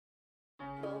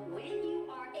But when you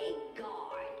are a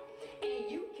guard and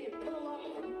you can pull up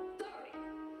from 30,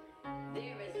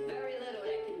 there is very little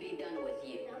that can be done with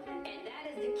you. And that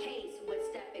is the case with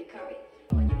Stephen Curry.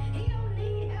 He don't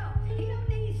need help. He don't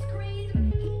need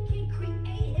screens. He can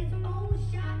create his own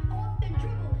shot off the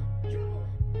dribble.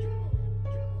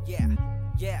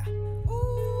 Yeah.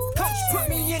 Coach put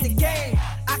me in the game.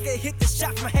 I can hit the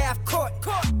shot from half court.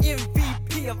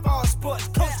 MVP of all sports.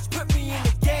 Coach put me in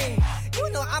the game. You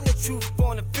know I'm the truth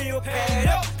on the field. Pad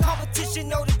up. Competition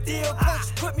know the deal.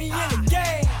 Coach put me in the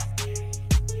game.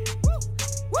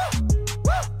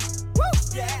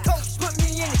 Yeah. Coach put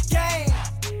me in the game.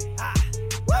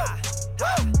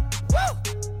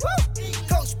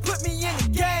 Coach put me in the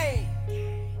game.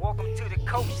 Welcome to the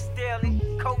Coach Staley,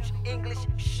 Coach English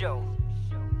Show.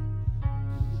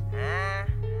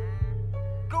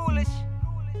 Ghoulish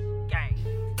gang.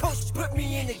 Coach put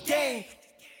me in the game.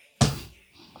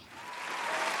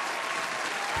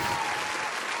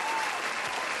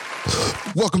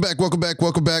 Welcome back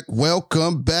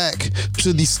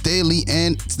to the Staley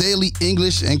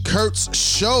English and Kurtz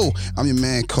show. I'm your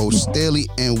man, Coach Staley,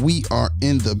 and we are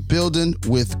in the building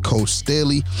with Coach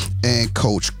Staley and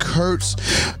Coach Kurtz.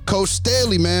 Coach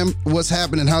Staley, man, what's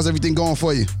happening? How's everything going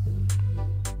for you?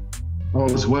 Oh,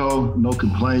 it's well, no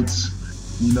complaints.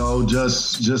 You know,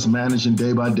 just managing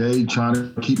day by day, trying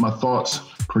to keep my thoughts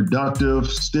productive.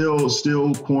 Still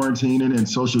quarantining and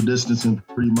social distancing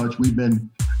pretty much.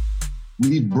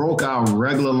 We broke our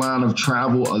regular line of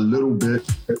travel a little bit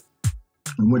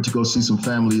and went to go see some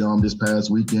family this past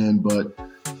weekend. But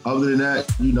other than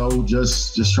that, you know,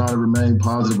 just trying to remain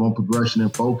positive on progression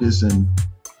and focus and,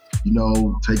 you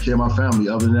know, take care of my family.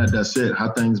 Other than that, that's it.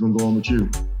 How things been going with you?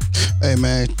 Hey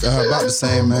man, about the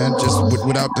same, man. Just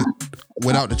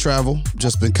without the travel,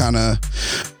 just been kind of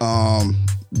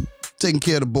taking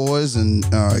care of the boys and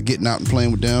getting out and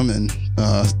playing with them and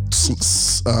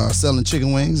selling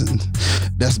chicken wings, and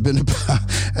that's been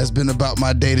about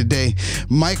my day to day.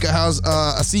 Micah,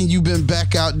 I seen you been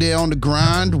back out there on the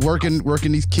grind,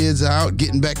 working these kids out,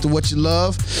 getting back to what you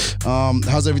love.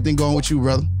 How's everything going with you,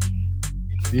 brother?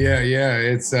 Yeah.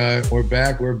 It's we're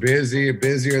back. We're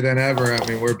busier than ever. I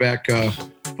mean, we're back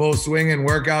full swing in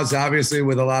workouts, obviously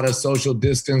with a lot of social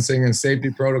distancing and safety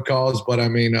protocols. But I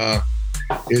mean,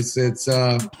 it's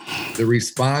the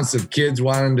response of kids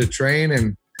wanting to train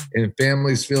and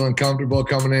families feeling comfortable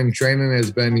coming in and training has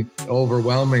been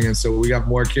overwhelming. And so we got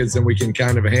more kids than we can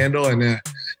kind of handle, and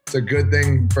it's a good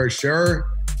thing for sure.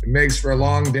 It makes for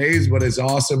long days, but it's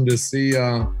awesome to see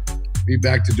be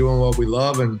back to doing what we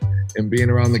love and being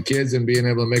around the kids and being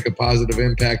able to make a positive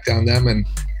impact on them and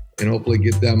hopefully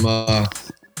get them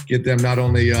not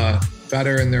only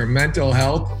better in their mental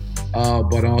health,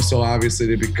 but also obviously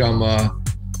to become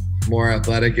more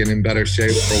athletic and in better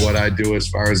shape for what I do as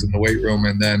far as in the weight room.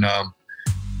 And then,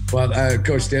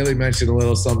 Coach Staley mentioned a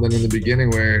little something in the beginning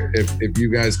where if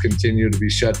you guys continue to be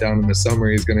shut down in the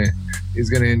summer, he's gonna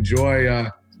enjoy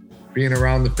being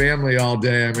around the family all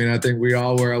day. I mean, I think we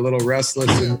all were a little restless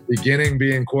in the beginning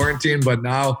being quarantined, but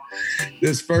now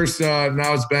this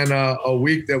now it's been a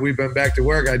week that we've been back to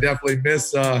work. I definitely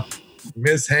miss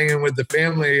hanging with the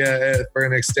family for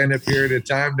an extended period of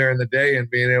time during the day and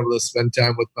being able to spend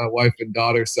time with my wife and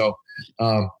daughter. So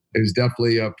there's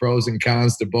definitely pros and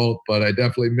cons to both, but I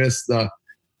definitely miss the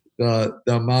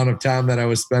amount of time that I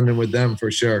was spending with them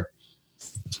for sure.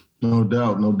 No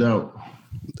doubt.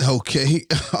 Okay.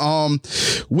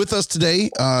 With us today,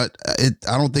 I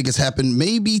don't think it's happened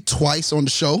maybe twice on the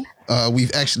show.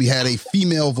 We've actually had a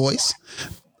female voice.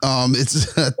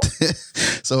 It's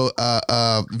so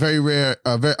very rare,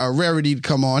 a rarity to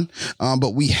come on.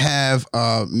 But we have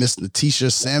Miss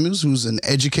Natisha Samuels, who's an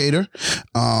educator.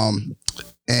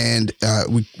 And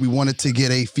we wanted to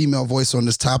get a female voice on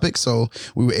this topic, so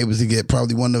we were able to get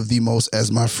probably one of the most,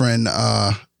 as my friend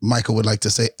Michael would like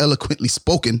to say, eloquently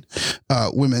spoken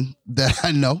women that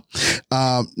I know.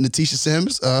 Natisha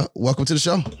Samuels, welcome to the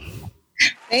show.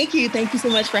 Thank you so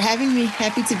much for having me.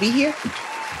 Happy to be here.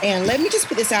 And let me just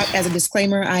put this out as a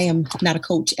disclaimer. I am not a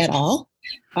coach at all.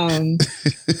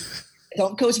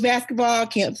 Don't coach basketball,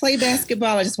 can't play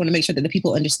basketball. I just want to make sure that the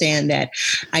people understand that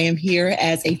I am here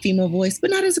as a female voice,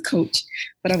 but not as a coach.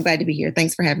 But I'm glad to be here.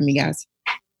 Thanks for having me, guys.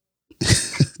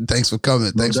 Thanks for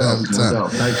coming. Thanks for having time.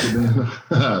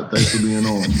 Thanks for being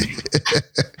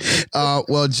on.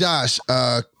 Well, Josh,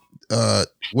 where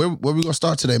we gonna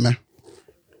start today, man?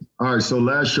 All right. So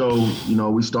last show, you know,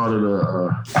 we started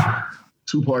a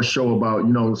two-part show about,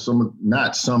 you know,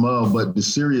 but the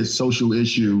serious social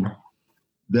issue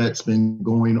that's been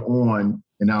going on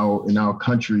in our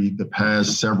country the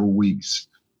past several weeks.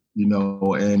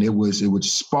 and it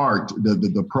was sparked,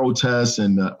 the protests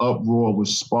and the uproar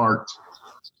was sparked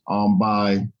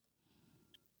by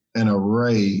an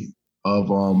array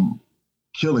of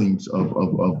killings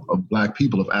of Black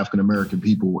people, of African-American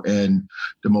people. And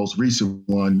the most recent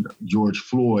one, George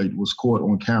Floyd, was caught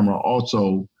on camera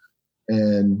also,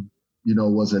 and,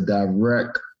 was a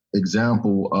direct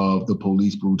example of the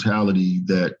police brutality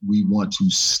that we want to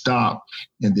stop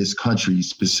in this country,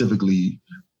 specifically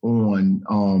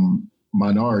on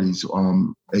minorities,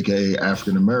 aka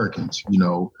African Americans,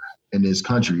 in this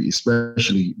country,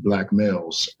 especially Black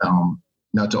males.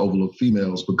 Not to overlook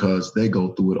females because they go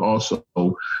through it also.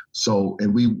 So,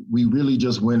 and we really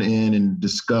just went in and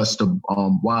discussed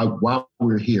why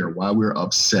we're here, why we're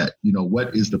upset.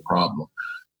 What is the problem?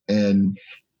 And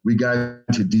we got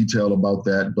into detail about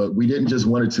that, but we didn't just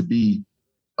want it to be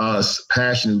us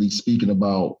passionately speaking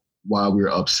about why we're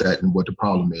upset and what the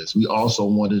problem is. We also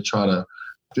wanted to try to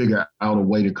figure out a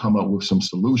way to come up with some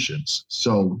solutions.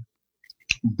 So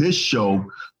this show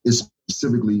is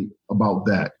specifically about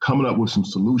that, coming up with some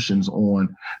solutions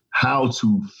on how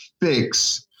to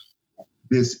fix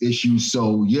this issue.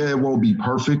 So yeah, it won't be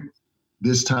perfect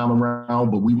this time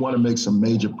around, but we want to make some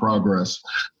major progress.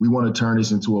 We want to turn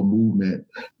this into a movement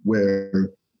where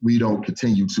we don't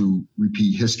continue to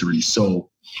repeat history.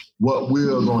 So what we're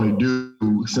going to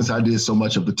do, since I did so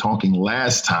much of the talking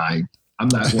last time, I'm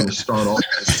not going to start off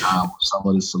this time with some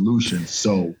of the solutions.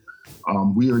 So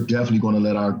we are definitely going to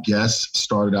let our guest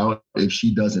start it out, if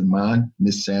she doesn't mind,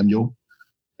 Miss Samuel,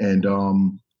 and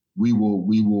we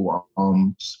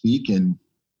will speak and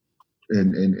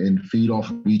feed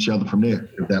off of each other from there,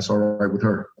 if that's all right with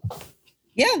her.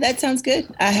 Yeah, that sounds good.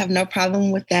 I have no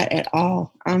problem with that at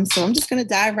all. So I'm just going to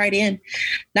dive right in,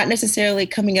 not necessarily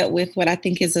coming up with what I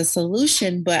think is a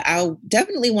solution, but I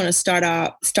definitely want to start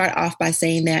off by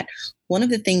saying that one of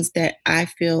the things that I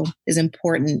feel is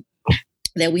important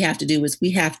that we have to do is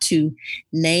we have to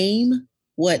name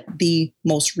what the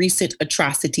most recent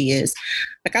atrocity is.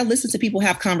 Like, I listen to people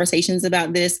have conversations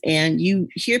about this, and you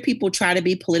hear people try to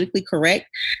be politically correct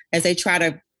as they try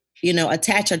to,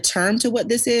 attach a term to what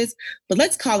this is, but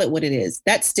let's call it what it is.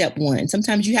 That's step one.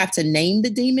 Sometimes you have to name the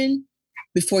demon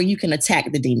before you can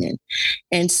attack the demon.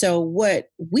 And so what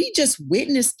we just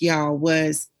witnessed, y'all,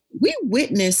 was we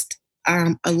witnessed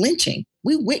a lynching.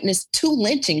 We witnessed 2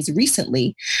 lynchings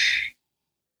recently.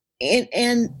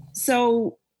 And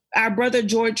so our brother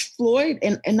George Floyd,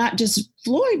 and not just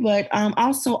Floyd, but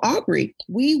also Aubrey,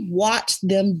 we watched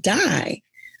them die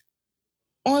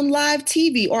on live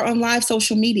TV or on live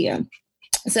social media.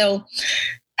 So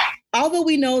although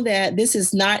we know that this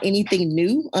is not anything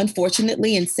new,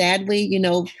 unfortunately and sadly,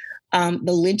 the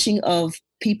lynching of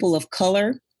people of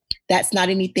color, that's not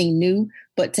anything new.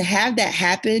 But to have that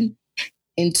happen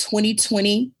in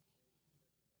 2020,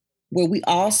 where we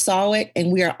all saw it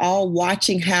and we are all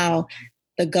watching how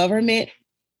the government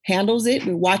handles it,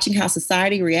 we're watching how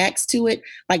society reacts to it,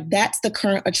 like that's the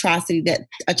current atrocity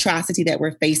that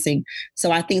we're facing.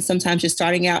 So I think sometimes just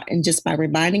starting out and just by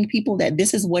reminding people that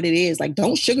this is what it is, like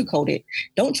don't sugarcoat it.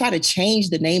 Don't try to change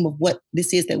the name of what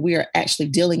this is that we are actually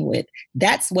dealing with.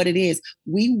 That's what it is.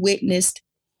 We witnessed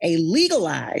a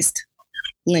legalized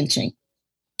lynching.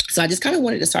 So I just kind of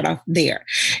wanted to start off there.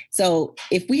 So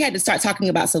if we had to start talking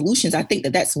about solutions, I think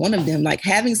that that's one of them, like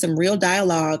having some real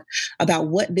dialogue about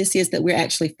what this is that we're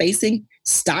actually facing.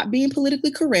 Stop being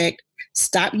politically correct.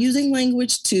 Stop using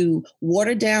language to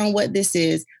water down what this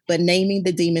is, but naming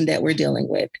the demon that we're dealing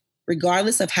with,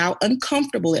 regardless of how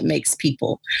uncomfortable it makes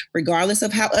people, regardless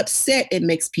of how upset it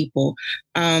makes people.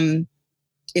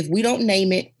 If we don't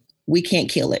name it, we can't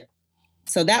kill it.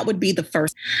 So that would be the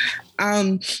first.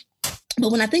 But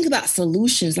when I think about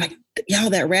solutions, like, y'all,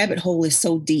 that rabbit hole is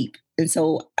so deep. And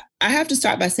so I have to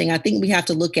start by saying, I think we have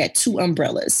to look at 2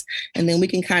 umbrellas, and then we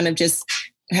can kind of just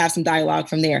have some dialogue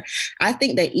from there. I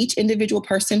think that each individual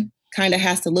person kind of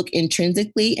has to look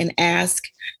intrinsically and ask,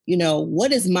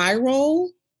 what is my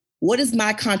role? What is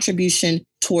my contribution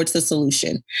towards the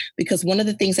solution? Because one of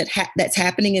the things that's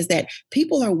happening is that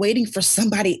people are waiting for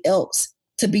somebody else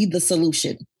to be the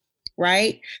solution,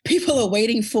 right? People are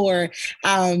waiting for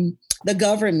the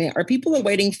government, or people are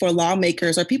waiting for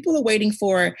lawmakers, or people are waiting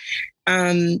for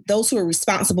those who are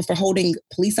responsible for holding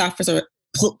police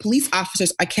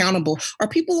officers accountable, or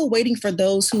people are waiting for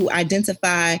those who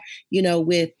identify,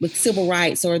 with civil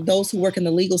rights, or those who work in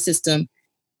the legal system.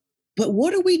 But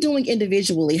what are we doing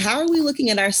individually? How are we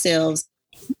looking at ourselves,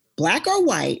 Black or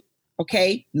white,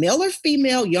 okay, male or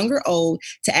female, young or old,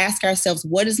 to ask ourselves,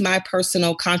 what is my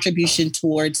personal contribution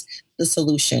towards the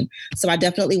solution? So I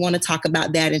definitely want to talk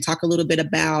about that and talk a little bit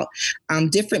about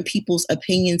different people's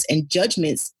opinions and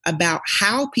judgments about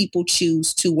how people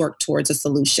choose to work towards a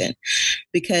solution.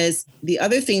 Because the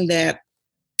other thing that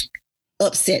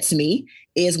upsets me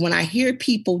is when I hear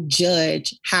people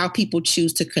judge how people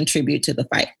choose to contribute to the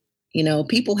fight. You know,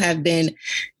 people have been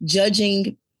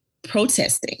judging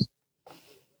protesting.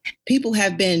 People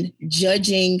have been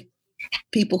judging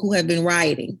people who have been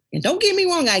rioting. And don't get me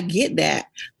wrong, I get that.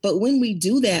 But when we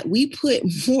do that, we put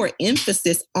more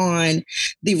emphasis on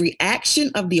the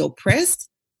reaction of the oppressed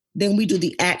than we do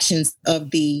the actions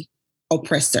of the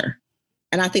oppressor.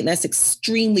 And I think that's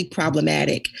extremely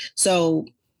problematic. So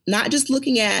not just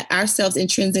looking at ourselves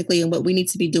intrinsically and what we need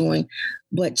to be doing,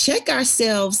 but check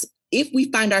ourselves if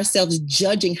we find ourselves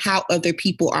judging how other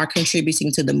people are contributing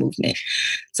to the movement.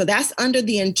 So that's under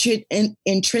the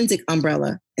intrinsic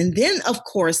umbrella. And then, of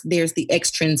course, there's the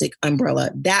extrinsic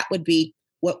umbrella. That would be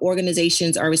what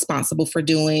organizations are responsible for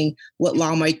doing, what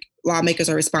lawmakers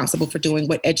are responsible for doing,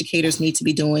 what educators need to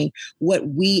be doing, what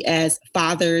we as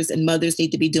fathers and mothers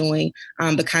need to be doing,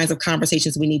 the kinds of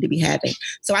conversations we need to be having.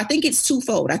 So I think it's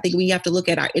twofold. I think we have to look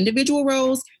at our individual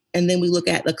roles, and then we look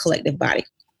at the collective body.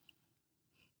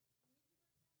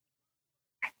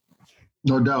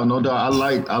 No doubt.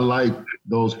 I like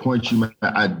those points you made.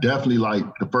 I definitely like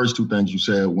the first two things you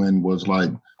said when was like,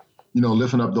 you know,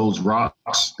 lifting up those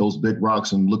rocks, those big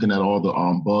rocks, and looking at all the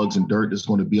bugs and dirt that's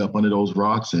going to be up under those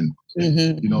rocks, and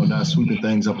you know, not sweeping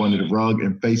things up under the rug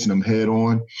and facing them head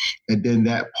on. And then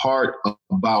that part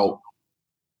about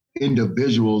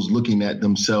individuals looking at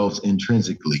themselves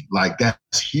intrinsically, like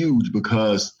that's huge,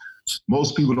 because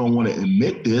most people don't want to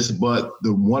admit this, but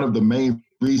one of the main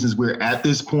reasons we're at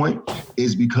this point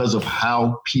is because of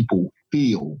how people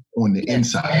feel on the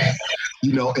inside,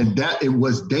 you know, and that it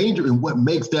was dangerous. And what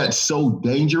makes that so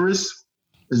dangerous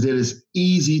is that it's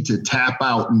easy to tap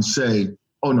out and say,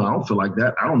 oh no, I don't feel like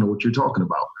that. I don't know what you're talking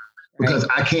about, because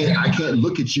I can't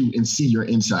look at you and see your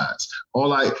insides.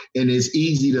 And it's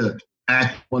easy to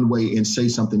act one way and say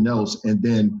something else, and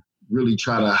then really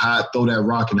try to throw that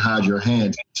rock and hide your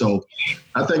hands. So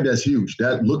I think that's huge.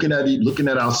 That looking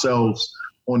at ourselves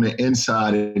on the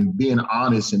inside and being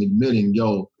honest and admitting,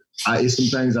 it's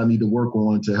some things I need to work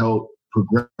on to help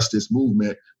progress this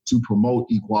movement to promote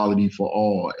equality for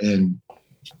all and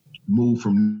move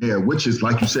from there, which is,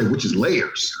 like you said, which is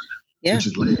layers. Yeah. Which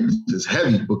is layers. It's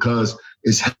heavy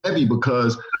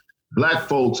because Black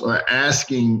folks are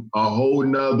asking a whole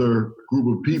nother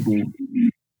group of people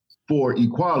for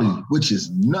equality, which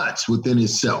is nuts within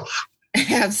itself.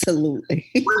 Absolutely.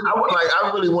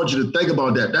 I really want you to think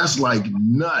about that. That's like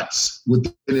nuts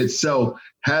within itself,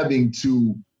 having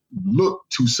to look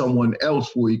to someone else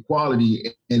for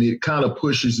equality. And it kind of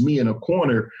pushes me in a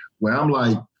corner where I'm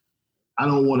like, I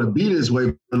don't want to be this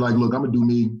way, but like, look, I'm gonna do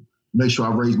me, make sure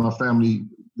I raise my family,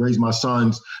 raise my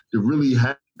sons to really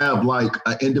have like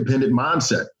an independent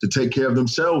mindset to take care of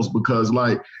themselves, because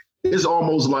like, it's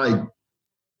almost like,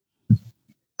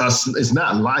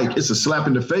 it's a slap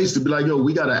in the face to be like,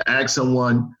 we got to ask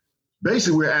someone.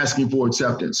 Basically, we're asking for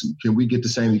acceptance. Can we get the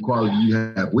same equality you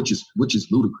have? Which is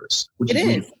ludicrous.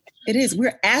 It is.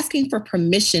 We're asking for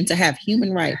permission to have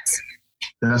human rights.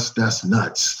 That's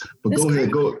nuts. But go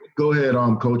ahead,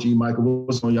 Coach E. Michael.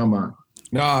 What's on your mind?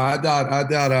 No, I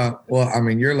thought. Well, I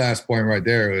mean, your last point right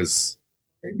there is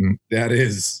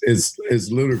ludicrous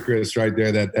right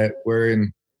there. That we're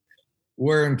in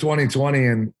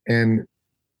 2020 and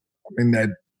I mean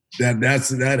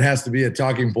that has to be a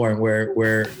talking point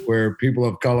where people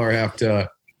of color have to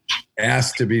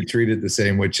ask to be treated the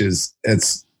same,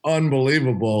 it's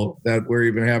unbelievable that we're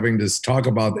even having to talk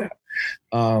about that.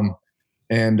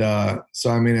 So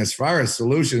I mean, as far as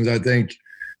solutions, I think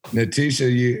Natisha,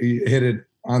 you hit it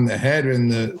on the head in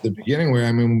the beginning, where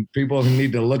I mean, people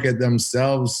need to look at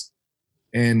themselves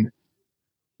and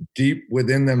deep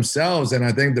within themselves, and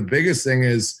I think the biggest thing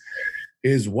is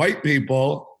white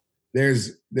people.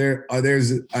 There's a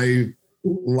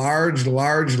large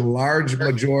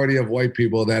majority of white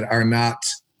people that are not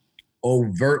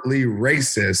overtly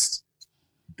racist,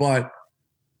 but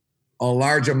a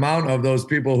large amount of those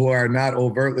people who are not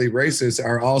overtly racist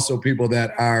are also people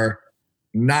that are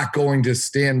not going to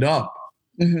stand up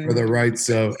for the rights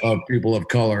of people of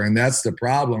color. And that's the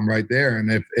problem right there.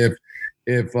 And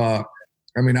if I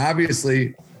mean,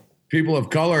 obviously, people of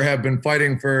color have been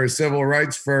fighting for civil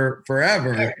rights for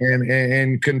forever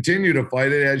and continue to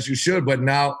fight it, as you should. But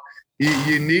now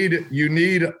you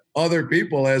need other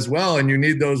people as well, and you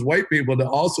need those white people to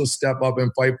also step up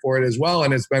and fight for it as well.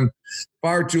 And it's been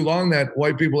far too long that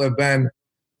white people have been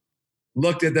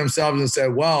looked at themselves and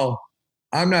said, well,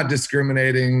 I'm not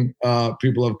discriminating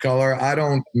people of color. I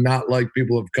don't not like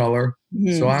people of color,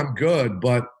 so I'm good.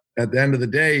 But at the end of the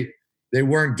day, they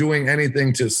weren't doing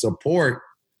anything to support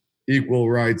equal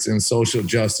rights and social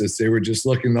justice. They were just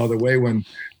looking the other way when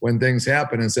things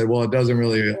happen and said, well, it doesn't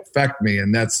really affect me.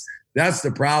 And that's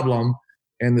the problem.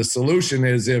 And the solution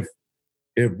is if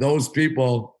those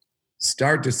people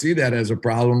start to see that as a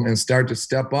problem and start to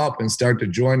step up and start to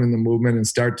join in the movement and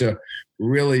start to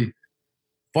really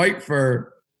fight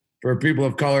for people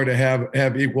of color to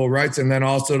have equal rights, and then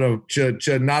also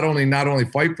to not only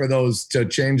fight for those, to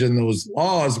change in those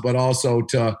laws, but also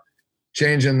to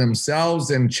change in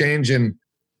themselves and change in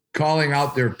calling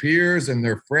out their peers and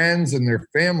their friends and their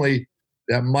family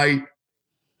that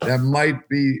might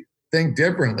be think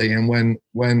differently. And when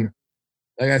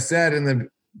like I said, in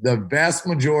the vast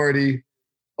majority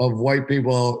of white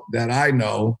people that I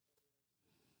know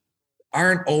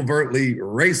aren't overtly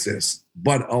racist,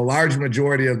 but a large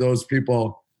majority of those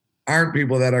people aren't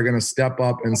people that are going to step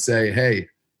up and say, hey,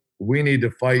 we need to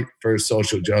fight for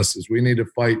social justice. We need to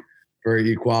fight for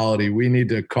equality. We need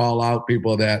to call out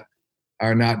people that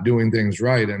are not doing things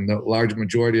right. And the large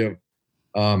majority of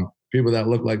people that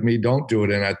look like me don't do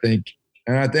it. And I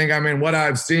think, I mean, what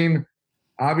I've seen,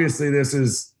 obviously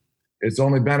it's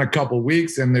only been a couple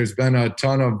weeks and there's been a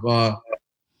ton of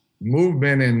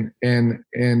movement and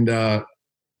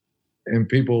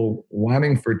people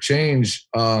wanting for change.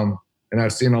 And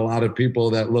I've seen a lot of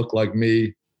people that look like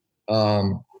me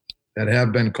that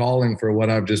have been calling for what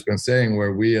I've just been saying,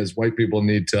 where we as white people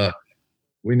need to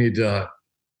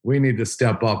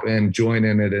step up and join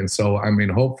in it. And so, I mean,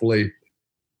 hopefully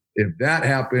if that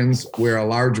happens, where a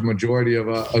large majority of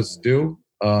us do,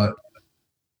 I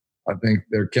think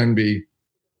there can be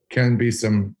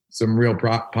some real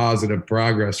positive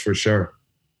progress for sure.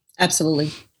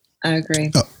 Absolutely. I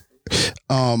agree.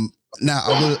 Now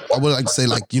I would like to say,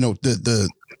 like, you know, the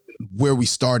where we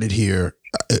started here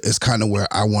is kind of where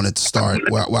I wanted to start,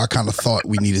 where I kind of thought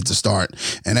we needed to start.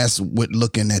 And that's with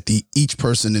looking at each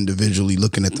person individually,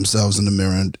 looking at themselves in the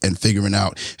mirror and figuring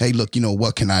out, hey, look, you know,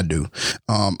 what can I do?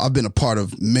 I've been a part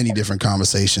of many different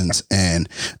conversations. And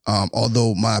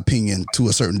although my opinion to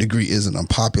a certain degree is an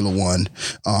unpopular one,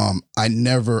 I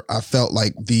felt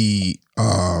like the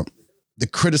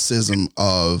criticism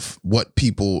of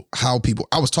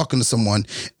I was talking to someone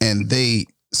and they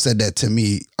said that to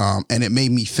me, and it made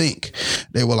me think.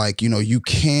 They were like, you know, you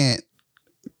can't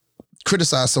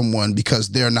criticize someone because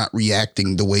they're not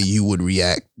reacting the way you would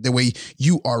react, the way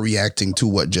you are reacting to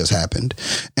what just happened.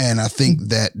 And I think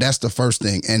that's the first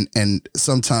thing. And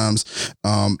sometimes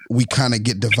we kind of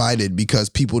get divided because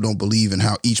people don't believe in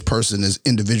how each person is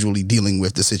individually dealing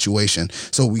with the situation.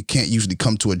 So we can't usually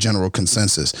come to a general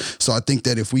consensus. So I think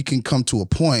that if we can come to a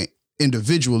point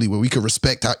individually where we can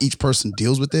respect how each person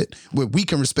deals with it, where we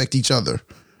can respect each other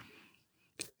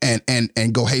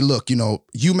and go, hey, look, you know,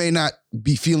 you may not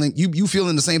be feeling, you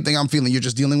feeling the same thing I'm feeling. You're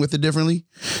just dealing with it differently.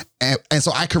 And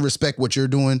so I can respect what you're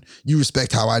doing. You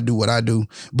respect how I do what I do.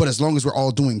 But as long as we're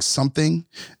all doing something,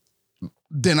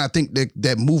 then I think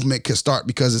that movement can start,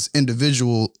 because it's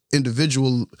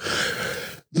individualistic,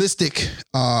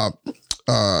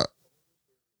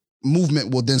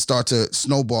 movement will then start to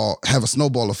have a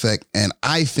snowball effect. And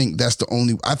I think that's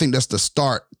the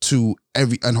start to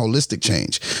every holistic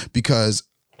change, because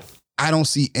I don't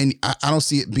see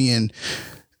it being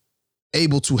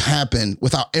able to happen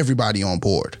without everybody on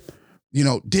board. You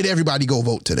know, did everybody go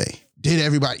vote today? Did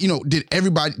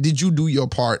you do your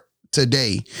part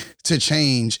today to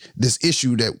change this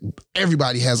issue that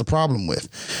everybody has a problem with?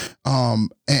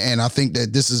 And I think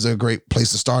that this is a great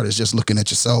place to start, is just looking at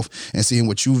yourself and seeing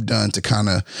what you've done to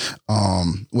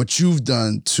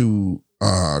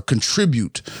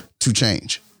contribute to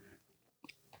change.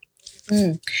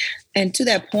 And to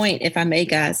that point, if I may,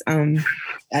 guys, I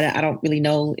don't really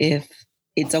know if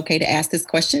it's okay to ask this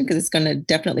question, because it's going to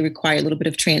definitely require a little bit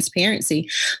of transparency.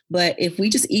 But if we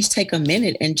just each take a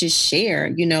minute and just share,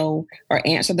 you know, or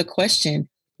answer the question,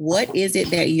 what is it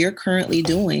that you're currently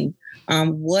doing?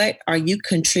 What are you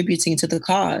contributing to the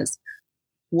cause?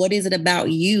 What is it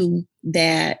about you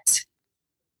that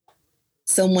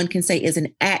someone can say is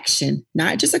an action,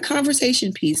 not just a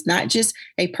conversation piece, not just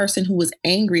a person who was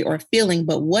angry or feeling,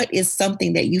 but what is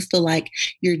something that you feel like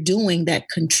you're doing that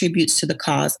contributes to the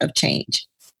cause of change?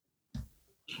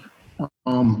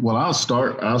 Well, I'll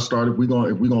start. If we're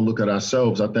gonna look at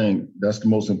ourselves, I think that's the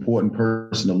most important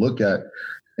person to look at,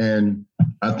 And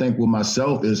I think with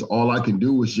myself is all I can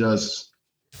do is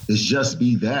just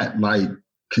be that, like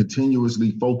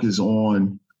continuously focus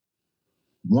on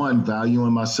one,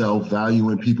 valuing myself,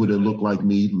 valuing people that look like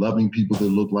me, loving people that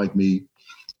look like me,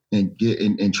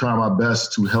 and try my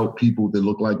best to help people that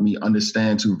look like me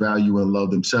understand to value and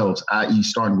love themselves, i.e.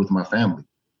 starting with my family.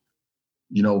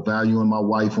 You know, valuing my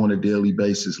wife on a daily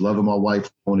basis, loving my wife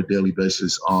on a daily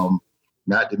basis,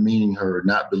 not demeaning her,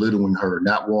 not belittling her,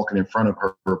 not walking in front of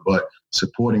her, but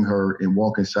supporting her and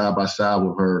walking side by side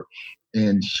with her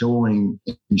and showing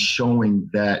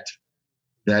that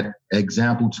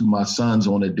example to my sons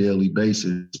on a daily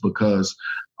basis, because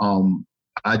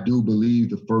I do believe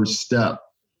the first step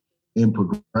in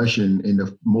progression and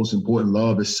the most important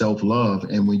love is self-love.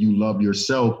 And when you love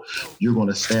yourself, you're going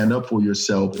to stand up for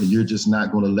yourself, and you're just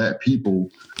not going to let people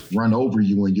run over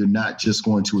you, and you're not just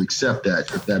going to accept that,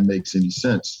 if that makes any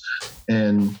sense.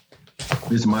 And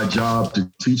it's my job to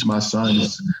teach my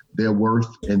sons their worth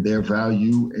and their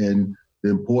value and the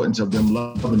importance of them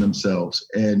loving themselves.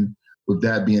 And with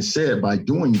that being said, by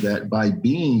doing that, by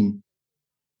being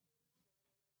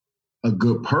a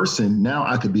good person, now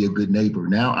I could be a good neighbor.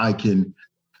 Now I can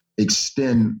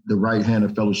extend the right hand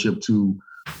of fellowship to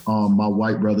my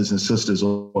white brothers and sisters,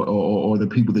 or the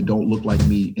people that don't look like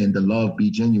me, and the love be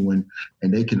genuine,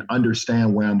 and they can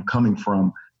understand where I'm coming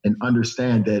from and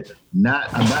understand that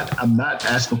I'm not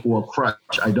asking for a crutch.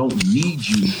 I don't need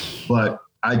you, but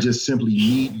I just simply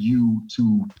need you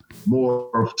to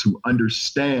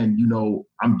understand, you know,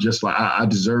 I'm just like I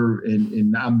deserve,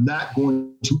 and I'm not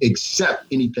going to accept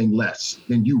anything less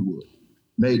than you would.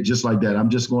 Mate, just like that. I'm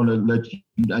just going to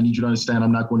I need you to understand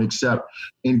I'm not going to accept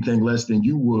anything less than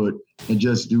you would, and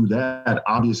just do that.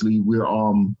 Obviously, we're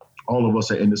all of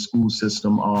us are in the school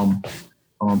system.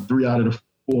 3 out of the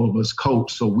 4 of us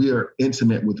coach, so we are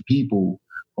intimate with people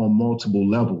on multiple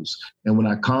levels. And when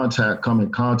I come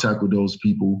in contact with those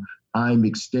people, I'm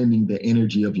extending the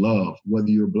energy of love, whether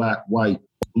you're black, white,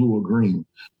 blue, or green.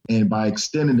 And by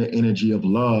extending the energy of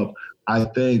love, I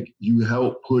think you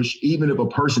help push, even if a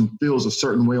person feels a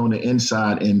certain way on the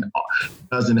inside and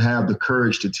doesn't have the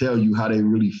courage to tell you how they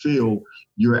really feel,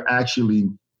 you're actually,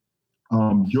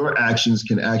 your actions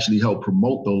can actually help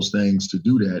promote those things to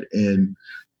do that. And,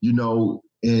 you know,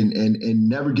 and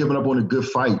never giving up on a good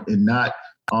fight, and not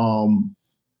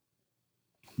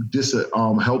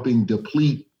helping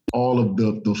deplete all of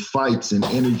the fights and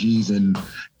energies and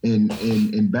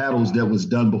battles that was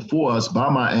done before us by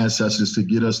my ancestors to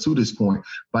get us to this point,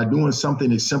 by doing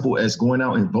something as simple as going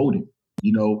out and voting,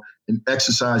 you know, and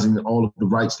exercising all of the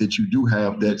rights that you do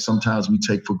have that sometimes we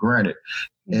take for granted.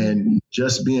 And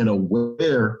just being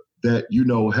aware that, you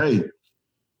know, hey,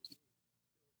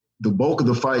 the bulk of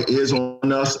the fight is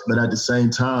on us, but at the same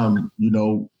time, you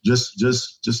know, just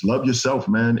love yourself,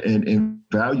 man, and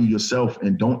value yourself,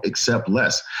 and don't accept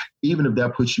less, even if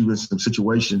that puts you in some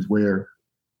situations where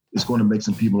it's going to make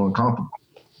some people uncomfortable.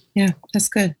 Yeah, that's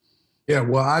good. Yeah,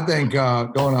 well, I think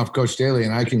going off Coach Staley,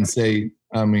 and I can say,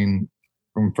 I mean,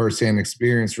 from firsthand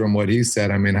experience from what he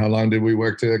said, I mean, how long did we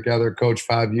work together, Coach?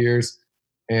 5 years.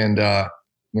 And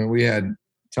we had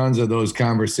tons of those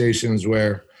conversations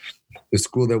where the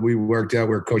school that we worked at,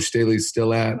 where Coach Staley's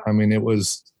still at, I mean, it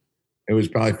was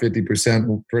probably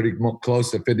 50%, pretty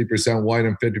close to 50% white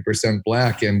and 50%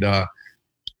 black. And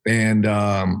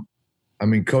I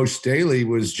mean, Coach Staley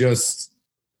was just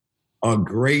a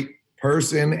great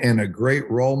person and a great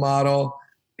role model,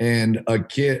 and a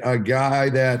guy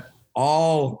that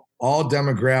all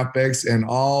demographics and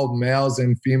all males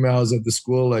and females of the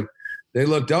school, like, they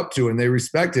looked up to and they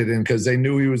respected him because they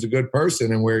knew he was a good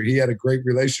person, and where he had a great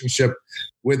relationship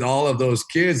with all of those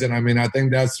kids. And I mean, I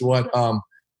think that's what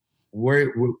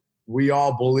we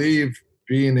all believe,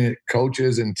 being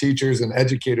coaches and teachers and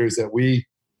educators, that we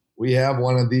have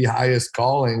one of the highest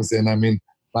callings. And I mean,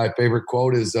 my favorite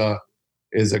quote is a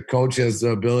coach has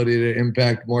the ability to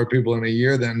impact more people in a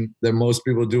year than most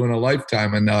people do in a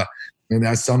lifetime. And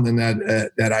that's something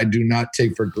that I do not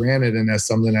take for granted. And that's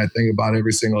something I think about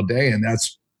every single day. And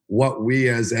that's what we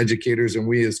as educators and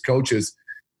we as coaches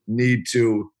need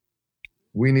to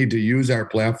use our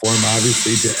platform,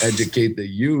 obviously, to educate the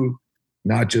youth,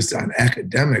 not just on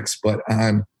academics, but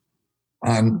on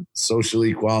social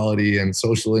equality and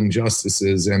social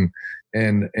injustices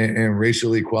and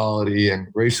racial equality and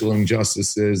racial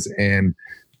injustices,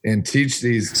 and teach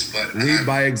these, lead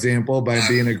by example, by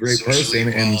being a great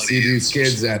person, and see these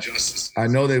kids that I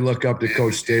know they look up to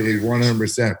Coach Staley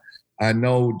 100%. I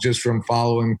know just from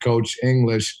following Coach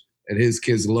English that his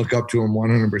kids look up to him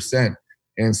 100%.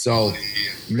 And so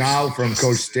now from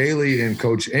Coach Staley and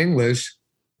Coach English,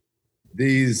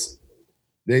 these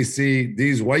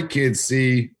these white kids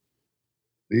see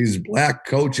these black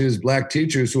coaches, black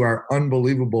teachers who are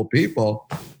unbelievable people.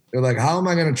 They're like, how am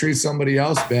I going to treat somebody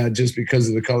else bad just because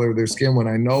of the color of their skin when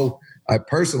I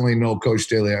personally know Coach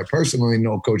Staley. I personally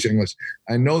know Coach English.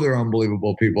 I know they're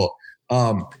unbelievable people.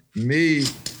 Me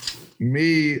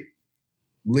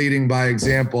leading by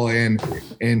example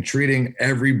and treating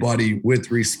everybody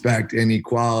with respect and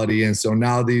equality. And so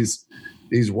now these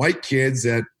white kids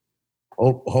that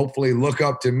hopefully look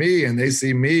up to me and they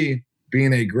see me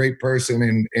being a great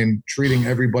person and treating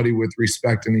everybody with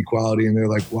respect and equality. And they're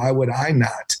like, why would I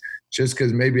not? Just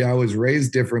because maybe I was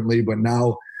raised differently, but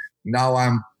now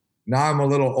I'm a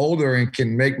little older and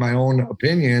can make my own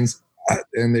opinions,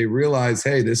 and they realize,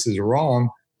 hey, this is wrong.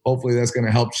 Hopefully that's going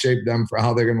to help shape them for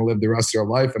how they're going to live the rest of their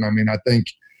life. And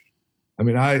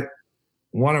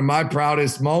one of my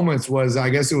proudest moments was, I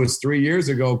guess it was 3 years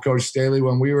ago, Coach Staley,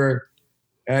 when we were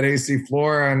at AC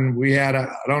Flora and we had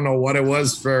I don't know what it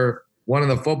was for one of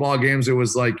the football games. It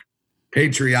was like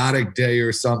Patriotic Day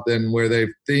or something where they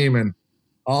theme, and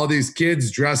all these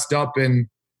kids dressed up in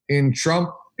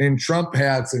Trump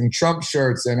hats and Trump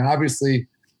shirts. And obviously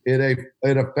it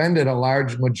offended a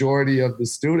large majority of the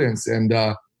students. And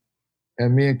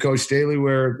me and Coach Staley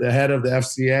were the head of the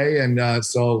FCA. And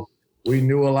so we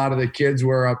knew a lot of the kids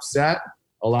were upset.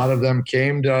 A lot of them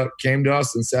came to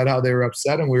us and said how they were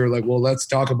upset. And we were like, well, let's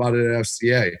talk about it at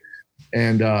FCA.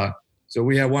 And so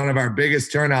we had one of our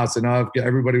biggest turnouts, and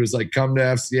everybody was like, come to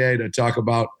FCA to talk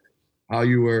about how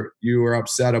you were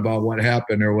upset about what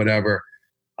happened or whatever.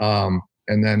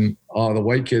 And then all the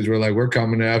white kids were like, we're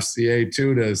coming to FCA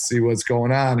too to see what's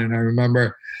going on. And I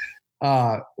remember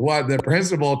what the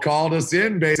principal called us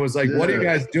in, basically was like, what are you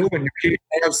guys doing? You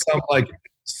can't have some like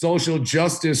social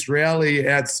justice rally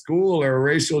at school or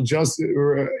racial justice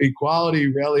or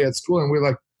equality rally at school. And we're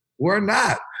like, we're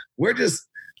not. We're just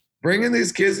bringing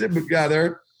these kids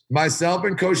together. Myself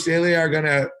and Coach Staley are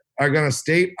gonna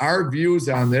state our views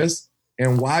on this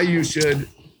and why you should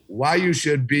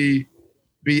be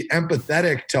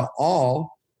empathetic to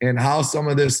all and how some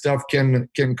of this stuff can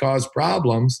cause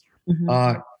problems.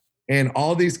 Mm-hmm. And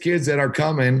all these kids that are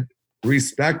coming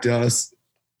respect us.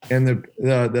 And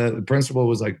the principal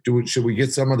was like, should we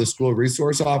get some of the school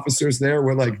resource officers there?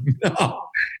 We're like, no.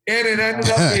 And it ended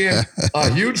up being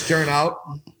a huge turnout.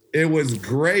 It was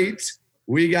great.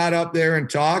 We got up there and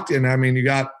talked. And I mean, you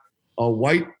got a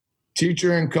white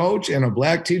teacher and coach and a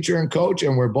black teacher and coach,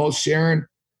 and we're both sharing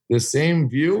the same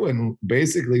view and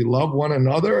basically love one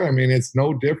another. I mean, it's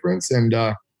no difference. And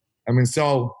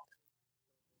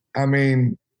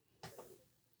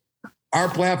our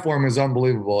platform is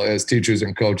unbelievable as teachers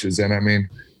and coaches. And I mean,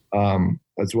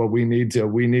 that's what we need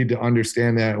to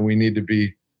understand that. And we need to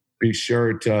be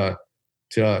sure to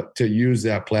use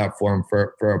that platform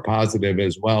for a positive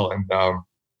as well. And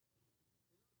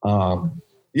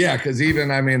because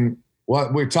even, I mean,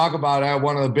 what we talk about,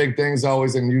 one of the big things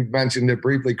always, and you mentioned it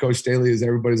briefly, Coach Staley, is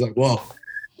everybody's like, well,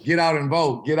 get out and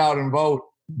vote.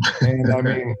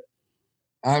 And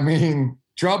I mean,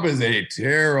 Trump is a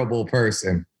terrible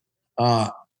person.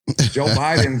 Joe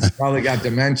Biden's probably got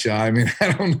dementia. I mean,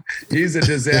 he's a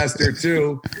disaster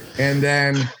too. And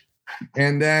then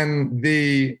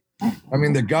the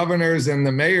governors and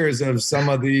the mayors of some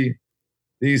of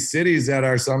these cities that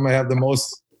have the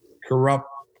most corrupt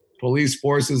police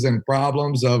forces and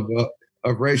problems of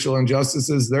racial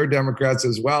injustices, they're Democrats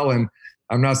as well. And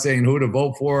I'm not saying who to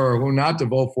vote for or who not to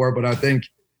vote for, but I think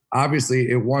obviously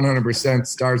it 100%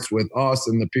 starts with us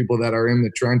and the people that are in the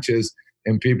trenches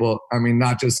and people, I mean,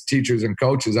 not just teachers and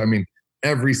coaches. I mean,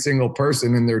 every single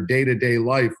person in their day-to-day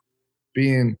life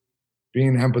being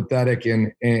empathetic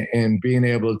and being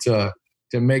able to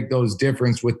make those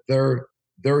difference with their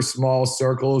small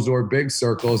circles or big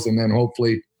circles. And then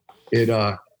hopefully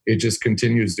it just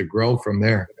continues to grow from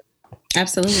there.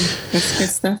 Absolutely. That's good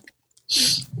stuff.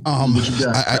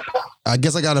 I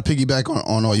guess I got to piggyback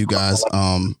on all you guys.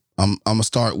 I'm gonna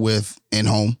start with in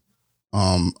home.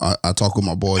 I talk with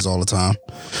my boys all the time,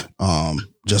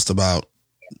 just about,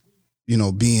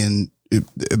 being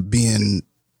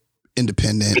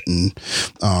independent and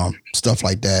stuff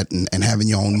like that, and having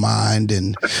your own mind,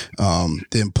 and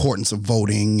the importance of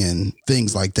voting and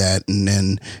things like that. And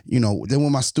then, then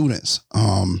with my students,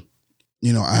 I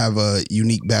have a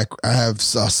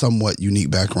somewhat unique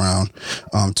background,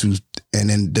 and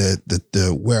then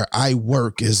the where I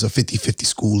work is a 50-50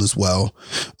 school as well.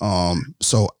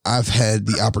 So I've had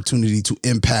the opportunity to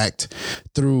impact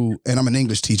and I'm an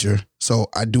English teacher, so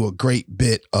I do a great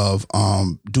bit of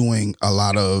doing a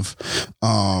lot of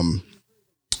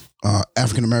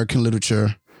African American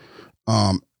literature,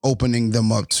 opening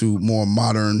them up to more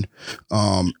modern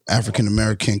African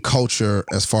American culture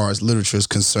as far as literature is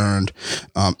concerned.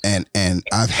 And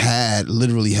I've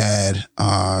literally had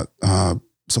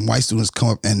some white students come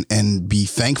up and be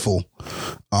thankful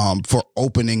for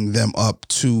opening them up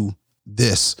to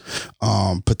this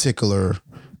particular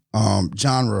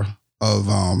genre of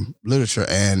literature.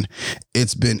 And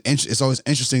it's always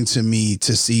interesting to me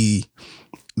to see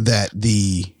that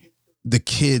the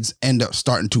kids end up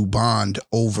starting to bond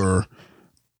over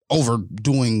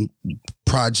doing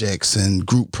projects and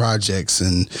group projects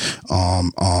and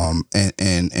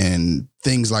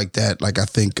things like that. Like I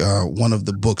think one of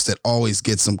the books that always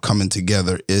gets them coming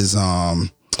together is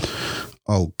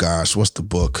oh gosh, what's the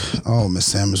book? Oh, Miss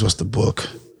Sammons, what's the book?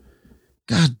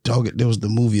 God dog it, there was the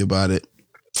movie about it.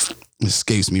 It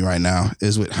escapes me right now.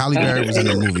 Is with Halle Berry was in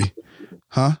the movie.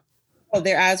 Huh? Oh,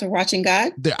 Their Eyes Are Watching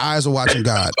God? Their Eyes Are Watching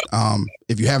God.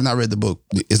 If you have not read the book,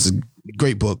 it's a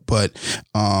great book, but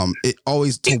it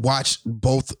always to watch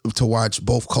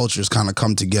both cultures kind of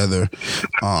come together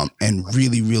and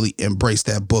really, really embrace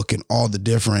that book and all the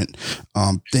different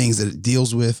things that it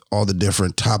deals with, all the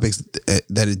different topics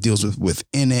that it deals with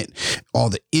within it, all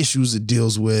the issues it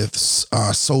deals with,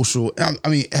 social. I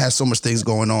mean, it has so much things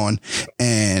going on,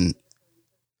 and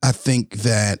I think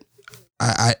that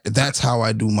I that's how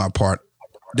I do my part.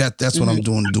 That's what I'm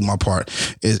doing to do my part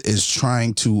is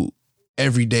trying to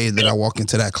every day that I walk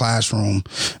into that classroom,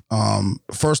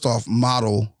 first off,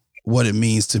 model what it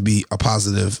means to be a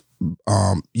positive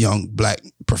young Black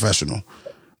professional.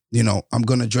 You know, I'm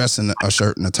going to dress in a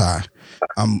shirt and a tie.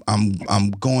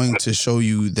 I'm going to show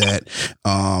you that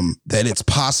that it's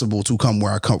possible to come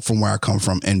from where I come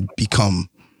from and become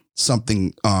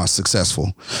something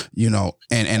successful, you know,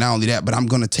 and not only that, but I'm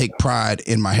going to take pride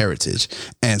in my heritage.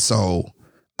 And so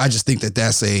I just think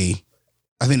that's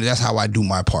how I do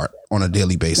my part on a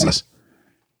daily basis.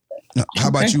 How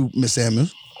about you, Miss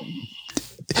Samuels?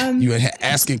 You were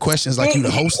asking questions like you the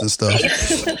host and stuff.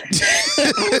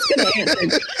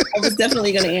 I was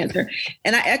definitely going to answer.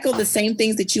 And I echo the same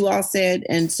things that you all said.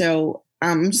 And so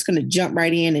I'm just going to jump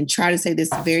right in and try to say this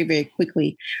very, very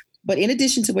quickly. But in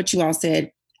addition to what you all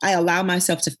said, I allow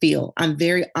myself to feel. I'm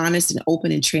very honest and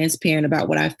open and transparent about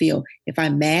what I feel. If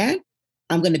I'm mad,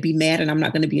 I'm going to be mad, and I'm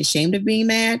not going to be ashamed of being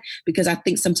mad, because I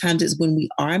think sometimes it's when we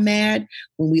are mad,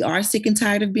 when we are sick and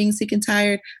tired of being sick and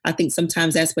tired, I think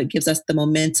sometimes that's what gives us the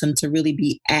momentum to really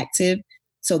be active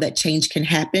so that change can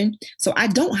happen. So I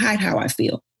don't hide how I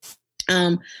feel.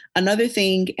 Another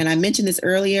thing, and I mentioned this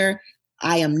earlier,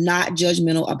 I am not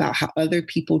judgmental about how other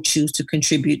people choose to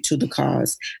contribute to the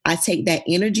cause. I take that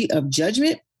energy of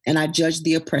judgment and I judge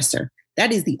the oppressor.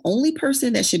 That is the only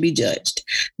person that should be judged,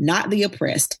 not the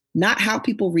oppressed, not how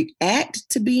people react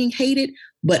to being hated,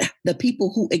 but the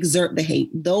people who exert the hate.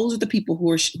 Those are the people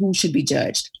who should be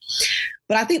judged.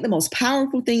 But I think the most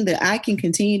powerful thing that I can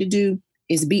continue to do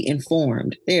is be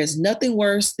informed. There's nothing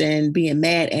worse than being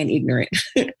mad and ignorant.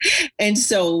 And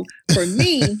so for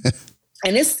me,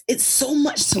 and it's so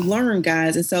much to learn,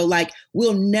 guys. And so like,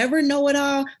 we'll never know it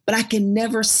all, but I can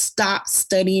never stop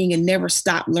studying and never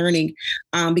stop learning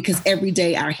because every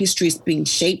day our history is being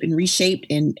shaped and reshaped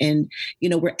and, you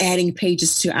know, we're adding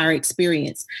pages to our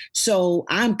experience. So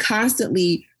I'm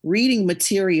constantly reading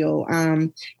material.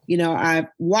 You know, I've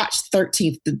watched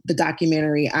 13th, the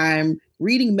documentary. I'm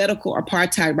reading Medical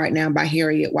Apartheid right now by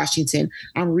Harriet Washington.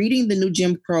 I'm reading The New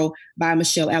Jim Crow by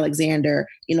Michelle Alexander,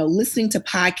 you know, listening to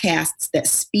podcasts that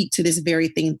speak to this very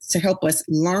thing to help us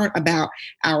learn about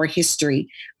our history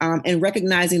and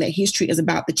recognizing that history is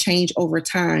about the change over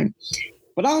time.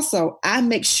 But also, I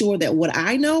make sure that what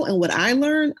I know and what I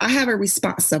learn, I have a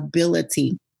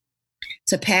responsibility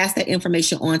to pass that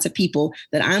information on to people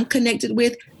that I'm connected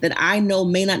with that I know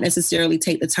may not necessarily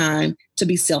take the time to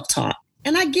be self-taught.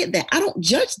 And I get that. I don't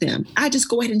judge them. I just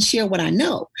go ahead and share what I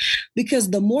know, because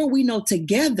the more we know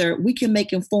together, we can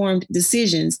make informed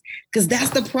decisions, because that's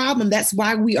the problem. That's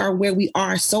why we are where we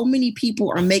are. So many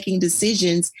people are making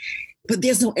decisions, but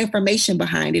there's no information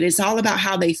behind it. It's all about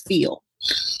how they feel.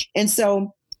 And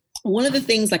so one of the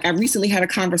things, like I recently had a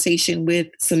conversation with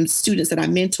some students that I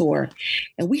mentor,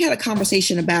 and we had a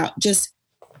conversation about just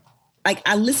like,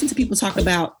 I listen to people talk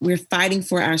about we're fighting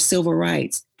for our civil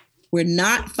rights. We're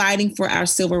not fighting for our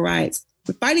civil rights.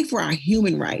 We're fighting for our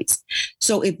human rights.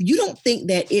 So if you don't think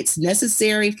that it's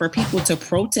necessary for people to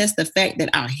protest the fact that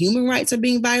our human rights are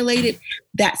being violated,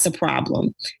 that's a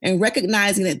problem. And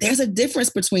recognizing that there's a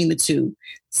difference between the two.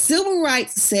 Civil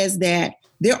rights says that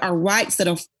there are rights that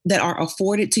are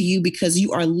afforded to you because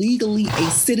you are legally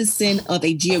a citizen of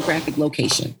a geographic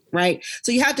location, right?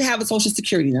 So you have to have a social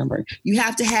security number. You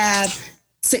have to have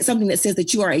something that says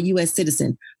that you are a U.S.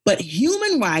 citizen. But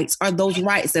human rights are those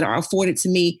rights that are afforded to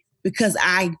me because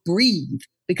I breathe,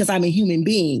 because I'm a human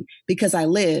being, because I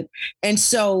live. And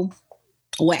so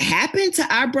what happened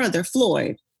to our brother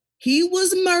Floyd, he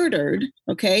was murdered,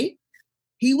 okay?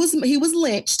 He was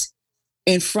lynched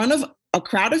in front of a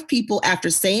crowd of people after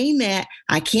saying that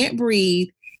I can't breathe.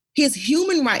 His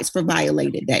human rights were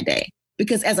violated that day.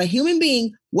 Because as a human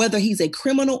being, whether he's a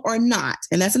criminal or not,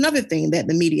 and that's another thing that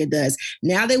the media does,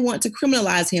 now they want to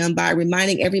criminalize him by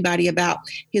reminding everybody about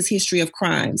his history of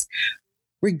crimes.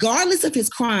 Regardless of his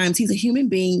crimes, he's a human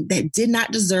being that did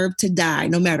not deserve to die,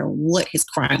 no matter what his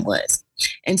crime was.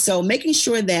 And so making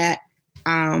sure that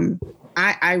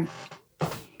I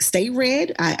stay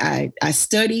read, I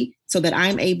study, so that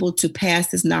I'm able to pass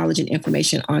this knowledge and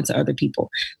information on to other people.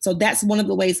 So that's one of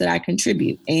the ways that I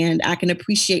contribute. And I can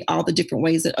appreciate all the different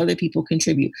ways that other people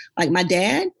contribute. Like my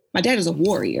dad is a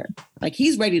warrior. Like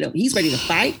he's ready to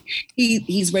fight.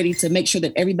 He's ready to make sure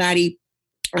that everybody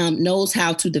knows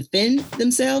how to defend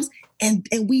themselves. And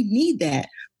we need that.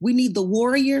 We need the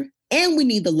warrior and we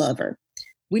need the lover.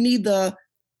 We need the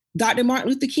Dr. Martin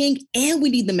Luther King and we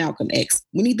need the Malcolm X.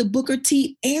 We need the Booker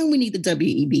T and we need the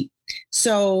W.E.B.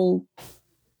 So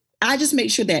I just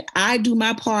make sure that I do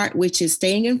my part, which is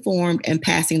staying informed and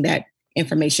passing that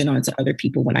information on to other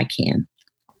people when I can.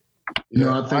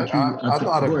 I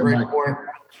thought a great point.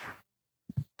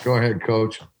 Go ahead,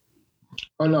 Coach.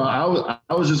 Oh no,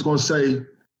 I was just going to say,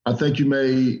 I think you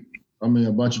made,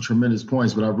 a bunch of tremendous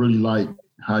points, but I really like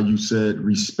how you said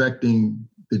respecting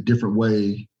the different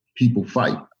way people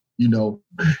fight.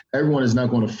 Everyone is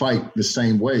not going to fight the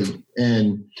same way.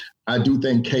 And I do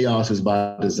think chaos is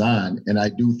by design. And I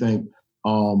do think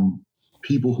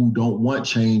people who don't want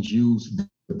change use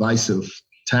divisive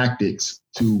tactics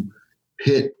to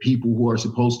pit people who are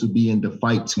supposed to be in the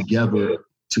fight together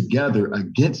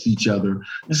against each other.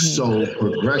 Mm-hmm. So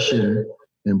progression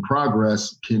and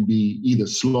progress can be either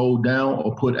slowed down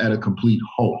or put at a complete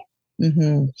halt.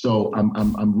 Mm-hmm. So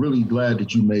I'm really glad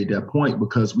that you made that point,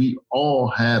 because we all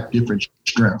have different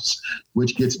strengths,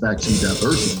 which gets back to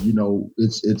diversity.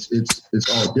 It's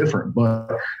all different,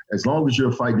 but as long as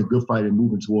you're fighting a good fight and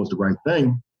moving towards the right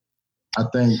thing, I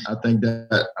think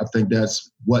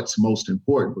that's what's most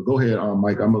important. But go ahead,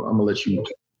 Mike. I'm gonna let you.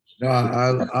 No,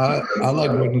 I like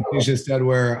what Natisha said,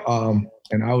 where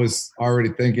and I was already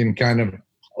thinking kind of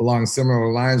along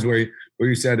similar lines where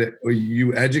you said it,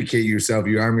 you educate yourself,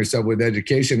 you arm yourself with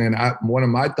education. And one of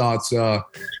my thoughts, I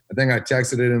think I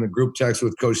texted it in the group text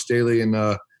with Coach Staley and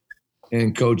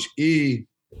Coach E,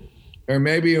 or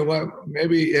maybe it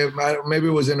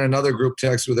was in another group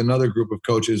text with another group of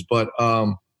coaches. But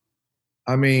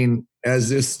as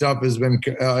this stuff has been,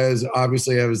 as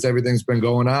everything's been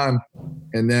going on,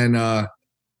 and then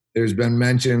there's been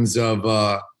mentions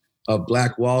of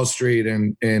Black Wall Street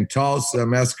and Tulsa,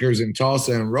 massacres in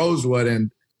Tulsa and Rosewood.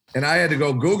 And I had to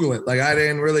go Google it. Like, I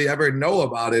didn't really ever know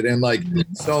about it. And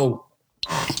so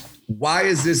why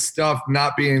is this stuff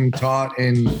not being taught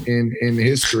in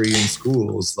history in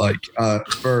schools?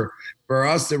 For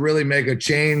us to really make a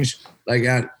change,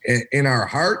 in our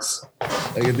hearts,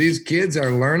 if these kids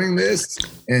are learning this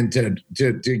and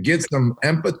to get some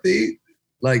empathy,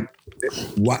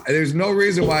 there's no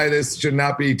reason why this should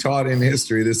not be taught in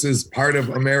history. This is part of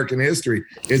American history.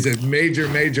 It's a major,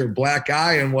 major black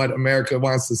eye in what America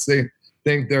wants to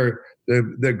think they're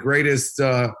the greatest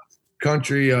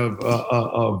country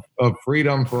of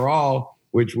freedom for all,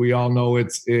 which we all know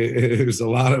there's a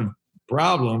lot of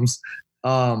problems.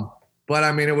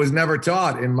 But it was never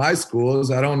taught in my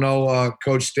schools. I don't know,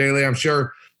 Coach Staley, I'm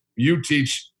sure you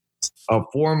teach a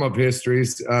form of history.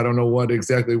 I don't know what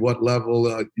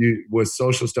level with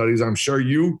social studies. I'm sure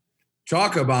you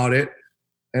talk about it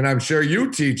and I'm sure you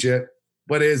teach it,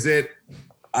 but is it,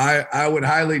 I would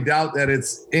highly doubt that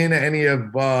it's in any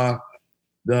of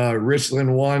the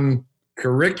Richland One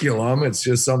curriculum. It's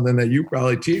just something that you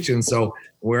probably teach. And so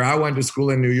where I went to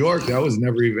school in New York, that was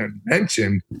never even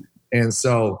mentioned. And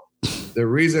so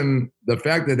the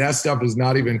fact that stuff is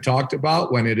not even talked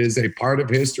about when it is a part of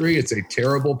history, it's a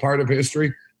terrible part of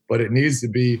history, but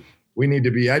we need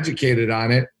to be educated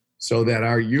on it so that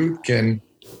our youth can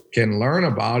learn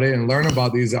about it and learn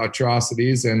about these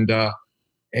atrocities and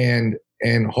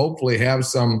hopefully have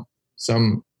some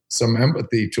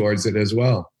empathy towards it as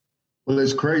well. Well,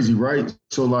 it's crazy, right?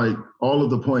 So all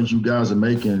of the points you guys are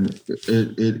making,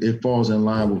 it falls in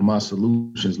line with my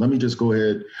solutions. Let me just go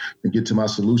ahead and get to my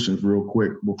solutions real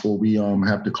quick before we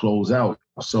have to close out.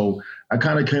 So I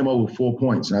kind of came up with 4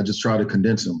 points and I just try to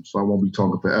condense them so I won't be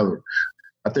talking forever.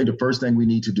 I think the first thing we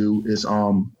need to do is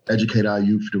educate our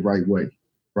youth the right way,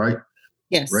 right?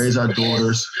 Yes. Raise our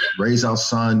daughters, raise our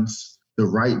sons the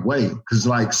right way. Because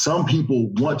like some people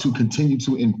want to continue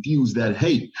to infuse that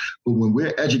hate. But when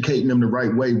we're educating them the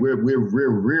right way, we're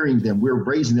rearing them, we're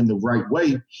raising them the right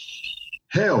way.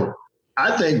 Hell,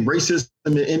 I think racism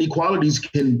and inequalities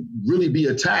can really be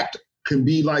attacked, can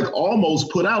be like almost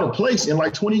put out of place in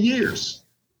like 20 years.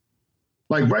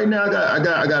 Like right now, I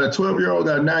got a 12-year-old,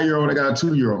 I got a 9-year-old, I got a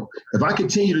 2-year-old. If I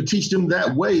continue to teach them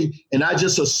that way, and I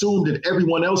just assume that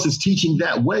everyone else is teaching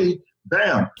that way,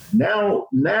 bam, now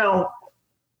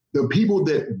the people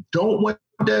that don't want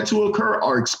that to occur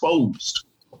are exposed.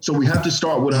 So we have to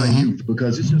start with our youth,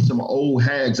 because it's just some old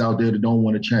hags out there that don't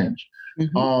want to change.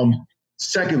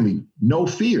 Secondly, no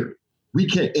fear. We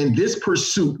can, in this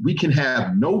pursuit, we can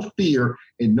have no fear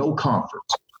and no comfort.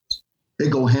 They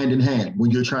go hand in hand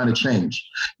when you're trying to change.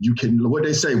 You can, what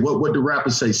they say, what the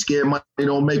rappers say, scared money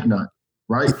don't make none,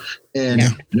 right? And,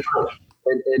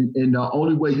 and the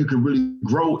only way you can really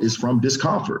grow is from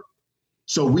discomfort.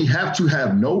 So we have to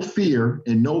have no fear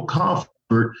and no comfort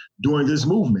during this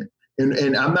movement.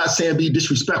 And I'm not saying be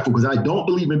disrespectful, because I don't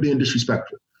believe in being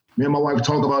disrespectful. Me and my wife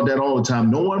talk about that all the time.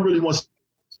 No one really wants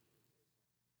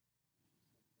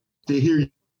to hear you.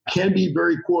 I can be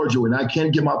very cordial, and I can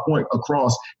get my point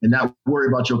across and not worry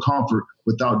about your comfort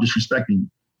without disrespecting you.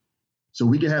 So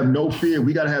we can have no fear.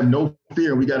 We got to have no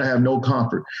fear. We got to have no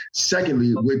comfort.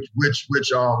 Secondly, which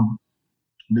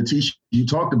Natisha, you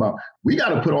talked about, we got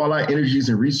to put all our energies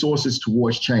and resources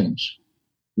towards change.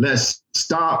 Let's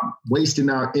stop wasting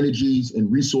our energies and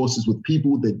resources with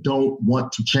people that don't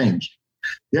want to change.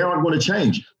 They aren't going to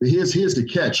change. But here's the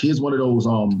catch. Here's one of those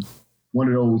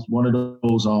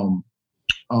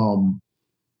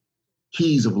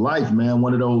keys of life, man.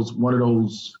 One of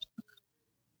those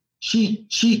cheat.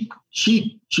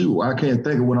 I can't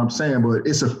think of what I'm saying, but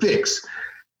it's a fix.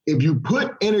 If you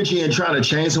put energy in trying to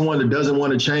change someone that doesn't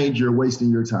want to change, you're wasting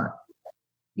your time.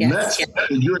 Yes.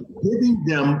 You're giving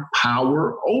them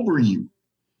power over you.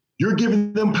 You're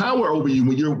giving them power over you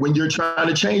when you're trying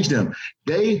to change them.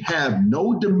 They have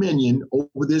no dominion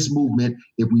over this movement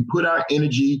if we put our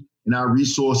energy and our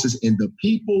resources in the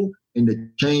people and the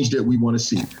change that we want to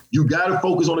see. You got to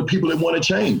focus on the people that want to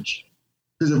change.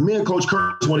 Because if me and Coach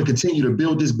Curtis want to continue to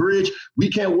build this bridge, we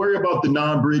can't worry about the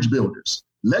non-bridge builders.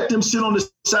 Let them sit on the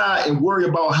side and worry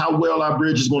about how well our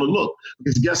bridge is going to look.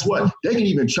 Because guess what? They can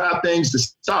even try things to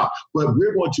stop, but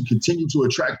we're going to continue to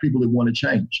attract people that want to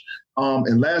change.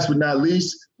 And last but not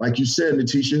least, like you said,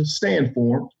 Natisha, stay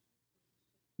informed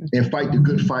and fight the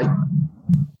good fight.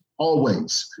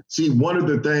 Always. See, one of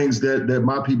the things that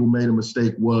my people made a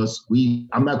mistake was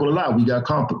I'm not going to lie, we got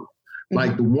comfortable.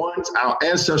 Like the ones, our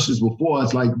ancestors before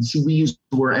us, like, see, we use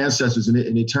the word ancestors and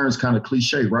it turns kind of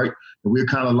cliche, right? And we're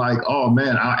kind of like, oh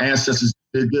man, our ancestors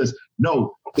did this.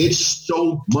 No, it's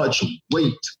so much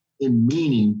weight and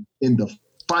meaning in the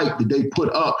fight that they put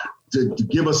up to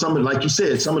give us some of, like you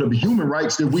said, some of the human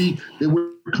rights that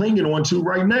we're clinging on to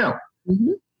right now.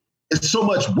 It's so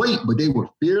much weight, but they were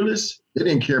fearless. They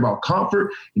didn't care about comfort.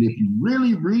 And if you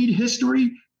really read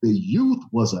history, the youth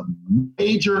was a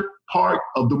major part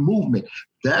of the movement.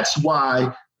 That's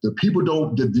why the people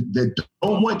that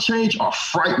don't want change are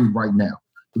frightened right now.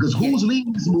 Because who's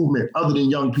leading this movement other than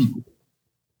young people?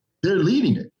 They're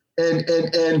leading it.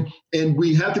 And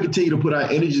we have to continue to put our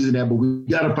energies in that, but we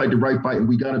got to fight the right fight, and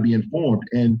we got to be informed,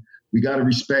 and we got to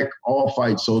respect all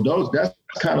fights. So that's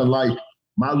kind of like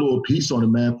my little piece on it,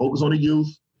 man. Focus on the youth,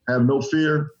 have no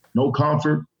fear, no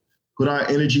comfort, put our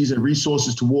energies and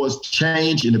resources towards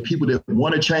change and the people that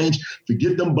want to change.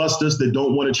 Forget them busters that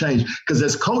don't want to change. Because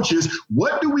as coaches,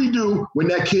 what do we do when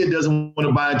that kid doesn't want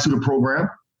to buy into the program?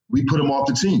 We put them off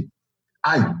the team.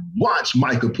 I watched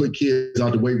Micah put kids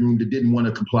out the weight room that didn't want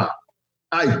to comply.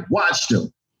 I watched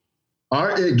them. All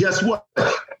right, and guess what?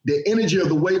 The energy of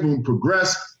the weight room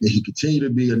progressed, and he continued to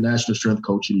be a national strength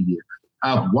coach of the year.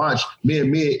 I've watched me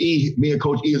and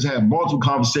Coach E has had multiple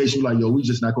conversations like, yo, we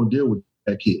just not going to deal with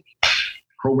that kid.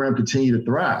 Program continue to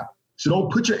thrive. So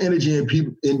don't put your energy in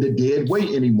people in the dead weight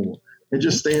anymore, and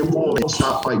just stay informed. Don't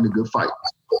stop fighting the good fight.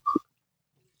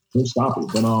 Don't stop it.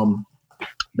 But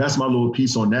that's my little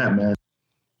piece on that, man.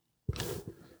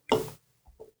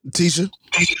 Tisha?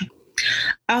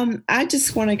 I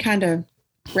just want to kind of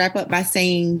wrap up by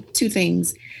saying two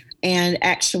things. And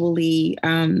actually,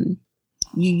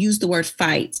 you use the word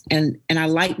fight, and I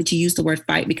like that you use the word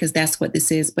fight because that's what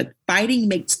this is. But fighting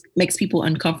makes people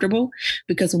uncomfortable,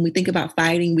 because when we think about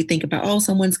fighting, we think about, oh,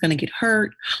 someone's going to get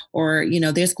hurt, or, you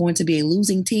know, there's going to be a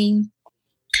losing team.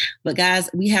 But guys,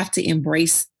 we have to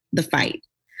embrace the fight.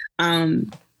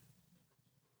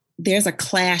 There's a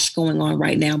clash going on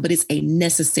right now, but it's a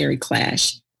necessary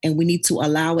clash. and we need to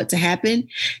allow it to happen.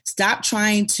 Stop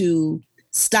trying to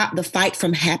stop the fight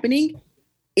from happening.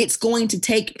 It's going to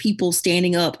take people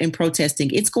standing up and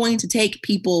protesting. It's going to take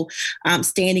people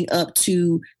standing up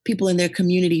to people in their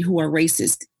community who are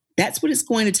racist. That's what it's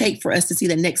going to take for us to see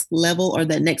the next level or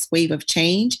the next wave of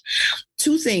change.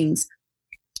 Two things.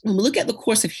 When we look at the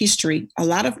course of history, a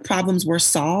lot of problems were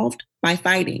solved by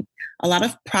fighting. A lot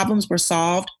of problems were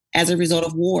solved as a result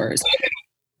of wars.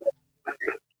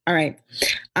 All right.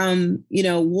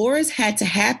 Wars had to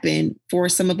happen for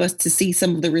some of us to see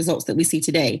some of the results that we see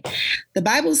today. The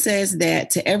Bible says that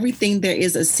to everything there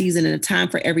is a season and a time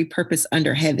for every purpose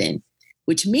under heaven,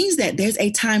 which means that there's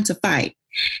a time to fight.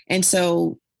 And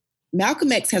so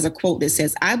Malcolm X has a quote that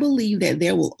says, I believe that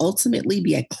there will ultimately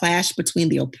be a clash between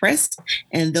the oppressed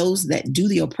and those that do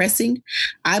the oppressing.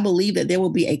 I believe that there will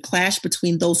be a clash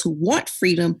between those who want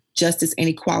freedom, justice, and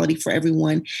equality for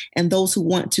everyone, and those who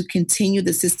want to continue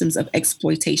the systems of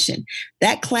exploitation.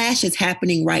 That clash is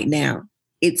happening right now.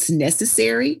 It's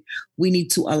necessary. We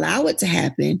need to allow it to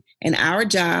happen. And our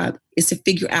job is to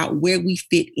figure out where we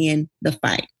fit in the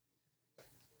fight.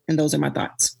 And those are my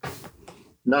thoughts.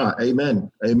 Nah, amen.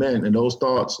 And those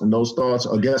thoughts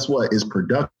are, guess what, is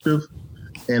productive.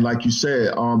 And like you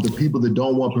said, the people that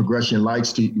don't want progression like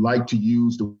to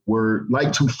use the word,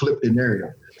 like to flip the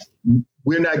narrative.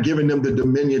 We're not giving them the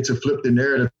dominion to flip the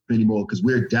narrative anymore, because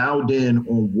we're dialed in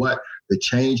on what the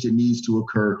change that needs to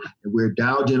occur. And we're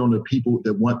dialed in on the people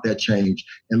that want that change.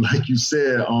 And like you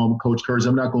said, Coach Kurtz,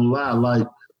 I'm not going to lie,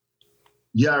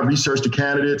 I researched the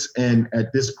candidates. And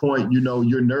at this point,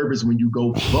 you're nervous when you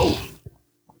go vote.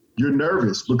 You're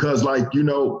nervous because,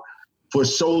 for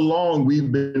so long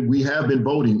we have been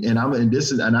voting, and I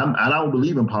don't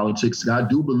believe in politics. I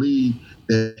do believe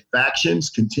that factions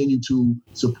continue to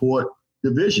support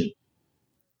division,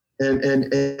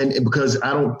 and because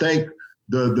I don't think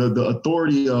the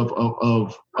authority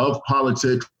of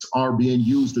politics are being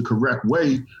used the correct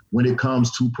way when it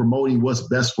comes to promoting what's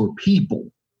best for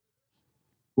people.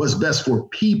 What's best for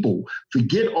people.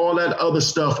 Forget all that other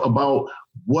stuff about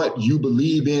what you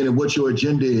believe in and what your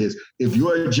agenda is. If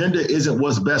your agenda isn't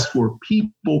what's best for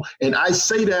people, and I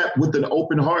say that with an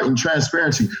open heart and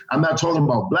transparency, I'm not talking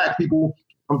about Black people,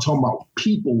 I'm talking about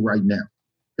people right now.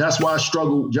 That's why I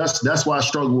struggle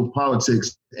with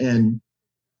politics. And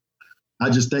I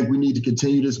just think we need to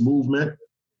continue this movement.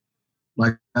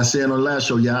 Like I said on the last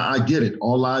show, I get it.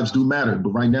 All lives do matter.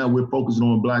 But right now we're focusing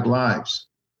on Black lives,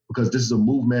 because this is a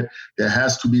movement that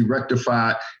has to be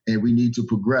rectified, and we need to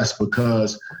progress,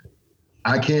 because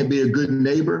I can't be a good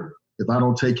neighbor if I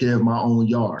don't take care of my own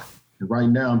yard. And right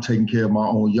now I'm taking care of my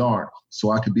own yard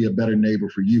so I could be a better neighbor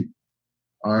for you.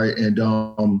 All right. And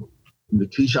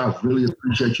Natisha, I really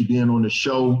appreciate you being on the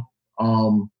show.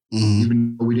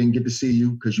 Even though we didn't get to see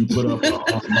you because you put up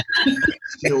a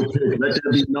skill pick. Let that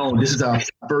be known. This is our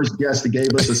first guest that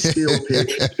gave us a skill pick.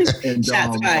 And I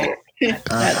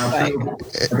feel,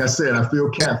 like I said, I feel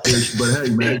catfish, but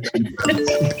hey, man,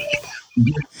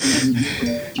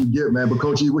 you get, man. But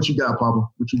Coach E, what you got, Papa?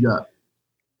 What you got?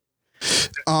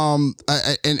 And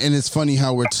it's funny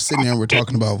how we're sitting here and we're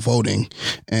talking about voting,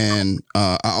 and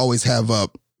I always have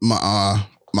up my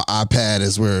iPad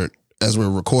as we're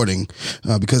recording,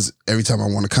 because every time I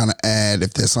want to kind of add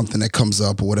if there's something that comes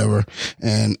up or whatever,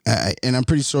 and I'm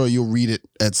pretty sure you'll read it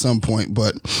at some point.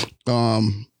 But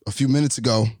a few minutes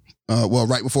ago,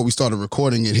 right before we started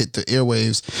recording, it hit the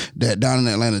airwaves that down in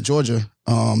Atlanta, Georgia,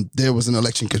 there was an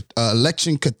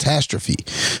election catastrophe.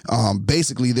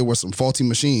 Basically, there were some faulty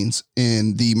machines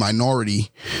in the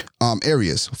minority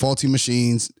areas, faulty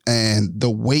machines, and the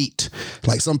wait.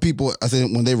 Like some people, I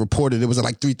think when they reported, it was at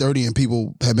like 3:30, and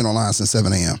people had been online since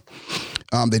 7 a.m.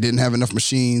 They didn't have enough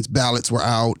machines. Ballots were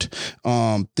out.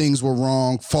 Things were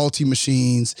wrong. Faulty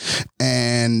machines,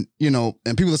 and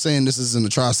people are saying this is an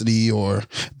atrocity, or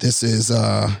this is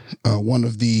one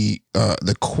of the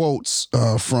quotes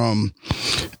from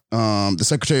the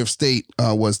Secretary of State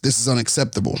was, "This is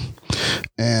unacceptable,"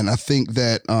 and I think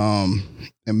that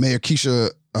and Mayor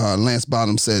Keisha Lance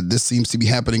Bottoms said this seems to be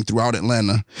happening throughout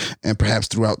Atlanta and perhaps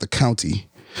throughout the county.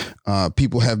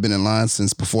 People have been in line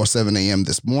since before 7 a.m.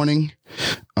 this morning,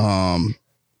 and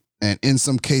in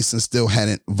some cases still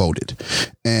hadn't voted.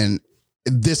 And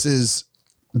this is,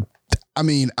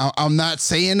 I'm not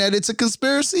saying that it's a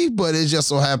conspiracy, but it just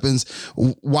so happens.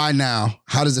 Why now?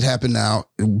 How does it happen now?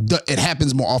 It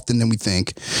happens more often than we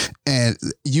think. And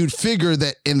you'd figure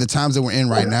that in the times that we're in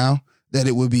right now, that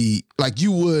it would be like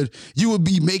you would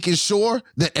be making sure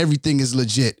that everything is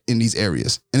legit in these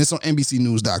areas. And it's on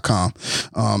NBCnews.com.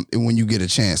 And when you get a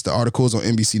chance, the article is on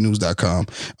NBCnews.com.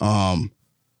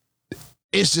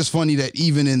 it's just funny that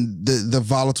even in the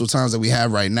volatile times that we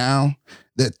have right now,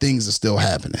 that things are still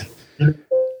happening.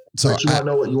 So but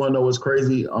you want to know what's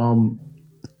crazy? And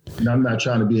I'm not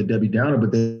trying to be a Debbie Downer,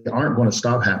 but they aren't going to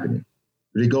stop happening.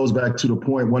 But it goes back to the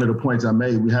point, one of the points I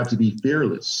made, we have to be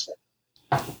fearless.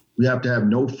 We have to have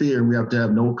no fear and we have to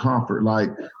have no comfort. Like,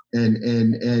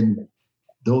 and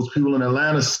those people in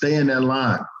Atlanta, stay in that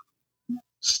line.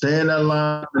 Stay in that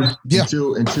line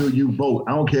until you vote.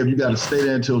 I don't care if you got to stay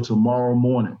there until tomorrow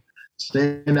morning.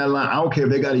 Stay in that line. I don't care if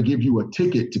they got to give you a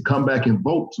ticket to come back and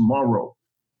vote tomorrow.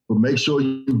 But make sure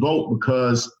you vote,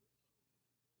 because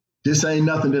this ain't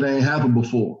nothing that ain't happened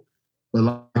before.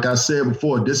 But like I said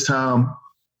before, this time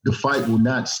the fight will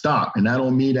not stop. And I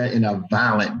don't mean that in a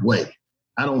violent way.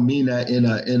 I don't mean that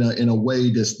in a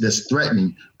way that's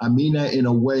threatening. I mean that in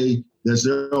a way that's,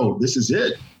 this is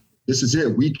it. This is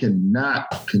it. We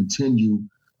cannot continue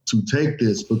to take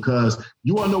this, because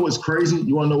you want to know what's crazy? I'm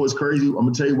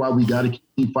going to tell you why we got to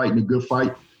keep fighting a good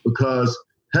fight, because,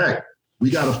 heck, we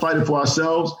got to fight it for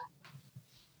ourselves.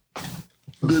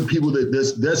 Good people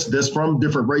that's from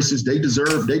different races, they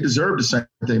deserve the same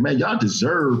thing. Man, y'all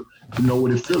deserve to know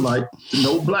what it feel like to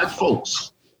know black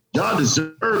folks. Y'all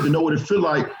deserve to know what it feel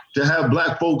like to have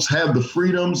black folks have the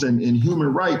freedoms and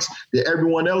human rights that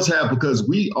everyone else have, because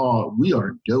we are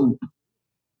dope.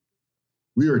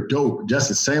 We are dope. Just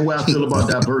the same way I feel about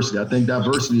diversity. I think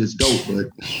diversity is dope, but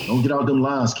don't get out them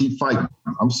lines. Keep fighting.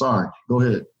 I'm sorry. Go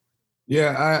ahead.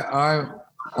 Yeah,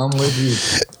 I'm with you.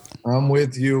 I'm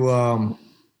with you.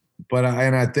 But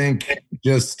I think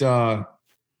just our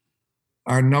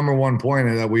number one point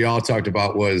that we all talked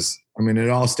about was, I mean, it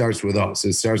all starts with us.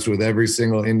 It starts with every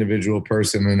single individual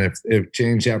person. And if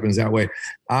change happens that way,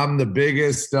 I'm the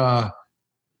biggest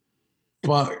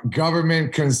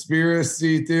government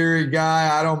conspiracy theory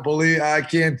guy. I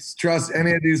can't trust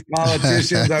any of these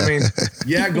politicians. I mean,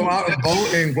 go out and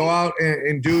vote and go out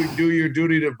and do your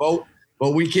duty to vote.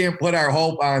 But we can't put our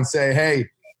hope on, say, hey,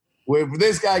 if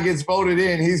this guy gets voted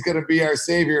in, he's going to be our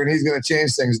savior and he's going to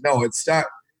change things. No, it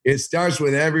starts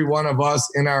with every one of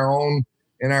us in our own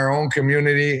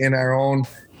community, in our own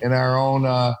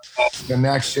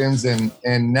connections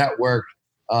and network.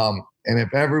 And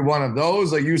if every one of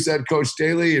those, like you said, Coach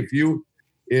Staley, if you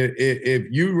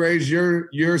raise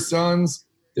your sons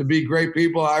to be great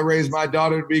people, I raise my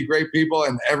daughter to be great people,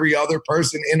 and every other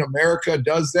person in America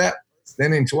does that,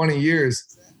 then in 20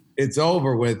 years, it's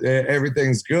over with.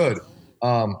 Everything's good.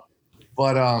 So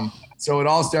it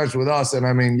all starts with us. And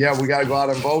I mean, we got to go out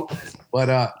and vote,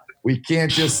 but we can't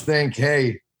just think,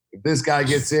 hey, if this guy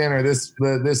gets in or this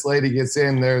lady gets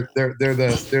in, they're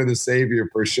the savior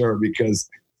for sure, because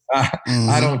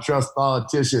I don't trust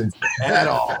politicians at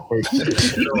all. For sure.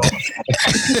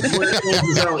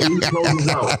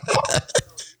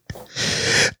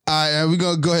 All right, we're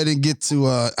going to go ahead and get to,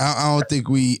 I don't think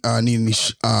we need any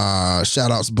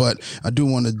shout outs, but I do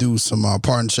want to do some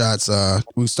parting shots.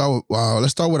 Let's start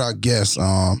with our guests.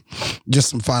 Just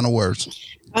some final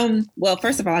words. Well,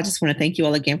 first of all, I just want to thank you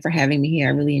all again for having me here.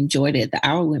 I really enjoyed it. The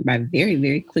hour went by very,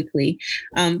 very quickly.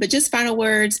 But just final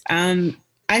words.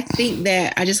 I think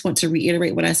that I just want to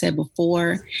reiterate what I said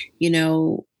before.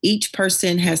 Each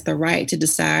person has the right to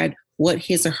decide what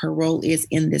his or her role is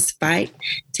in this fight.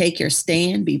 Take your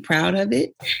stand, be proud of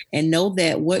it, and know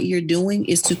that what you're doing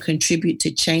is to contribute to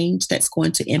change that's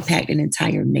going to impact an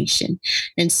entire nation.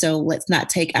 And so let's not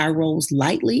take our roles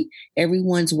lightly.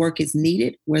 Everyone's work is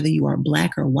needed, whether you are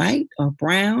black or white or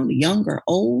brown, young or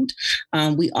old.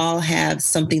 We all have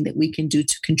something that we can do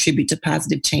to contribute to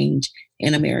positive change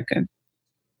in America.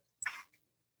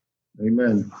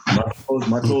 Amen. My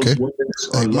closing words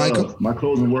are love. My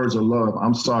closing words are love.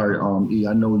 I'm sorry, E.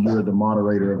 I know you're the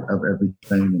moderator of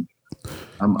everything.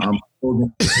 I'm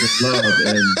closing with love,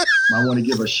 and I want to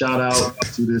give a shout out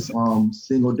to this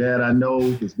single dad I know,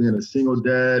 who's been a single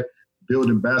dad,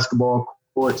 building basketball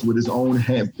courts with his own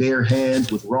bare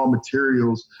hands, with raw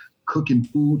materials, cooking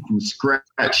food from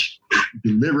scratch,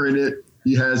 delivering it.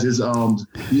 He has his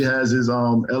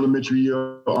elementary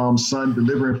year son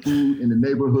delivering food in the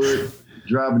neighborhood,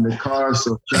 driving the car.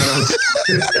 So shout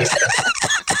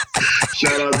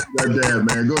out to that dad,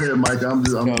 man. Go ahead, Mike. I'm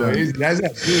done. He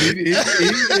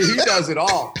does it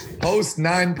all. Host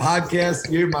 9 podcasts.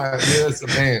 That's a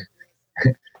man.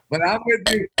 But I'm with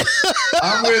you.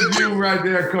 I'm with you right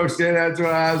there, Coach Dan. That's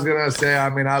what I was gonna say. I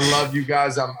mean, I love you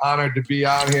guys. I'm honored to be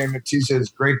on here. Natisha,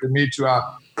 it's great to meet you. I'm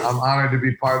honored to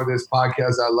be part of this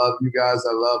podcast. I love you guys.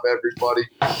 I love everybody.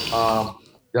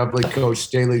 Definitely, Coach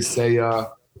Staley, say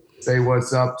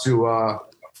what's up to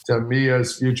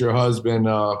Mia's future husband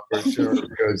for sure,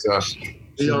 because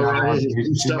she's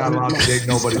not allowed to date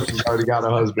nobody. She's already got a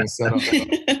husband set up.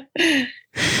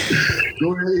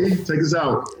 Go ahead, E. Take us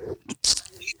out.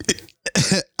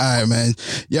 All right, man.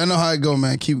 Y'all know how it go,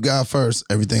 man. Keep God first.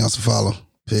 Everything else will follow.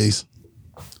 Peace.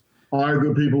 All right,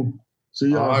 good people. See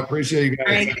y'all. I appreciate you guys.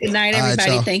 All right, good night, All right,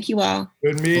 everybody. y'all. Thank you all.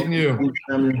 Good meeting you.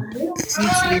 Family. You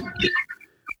too.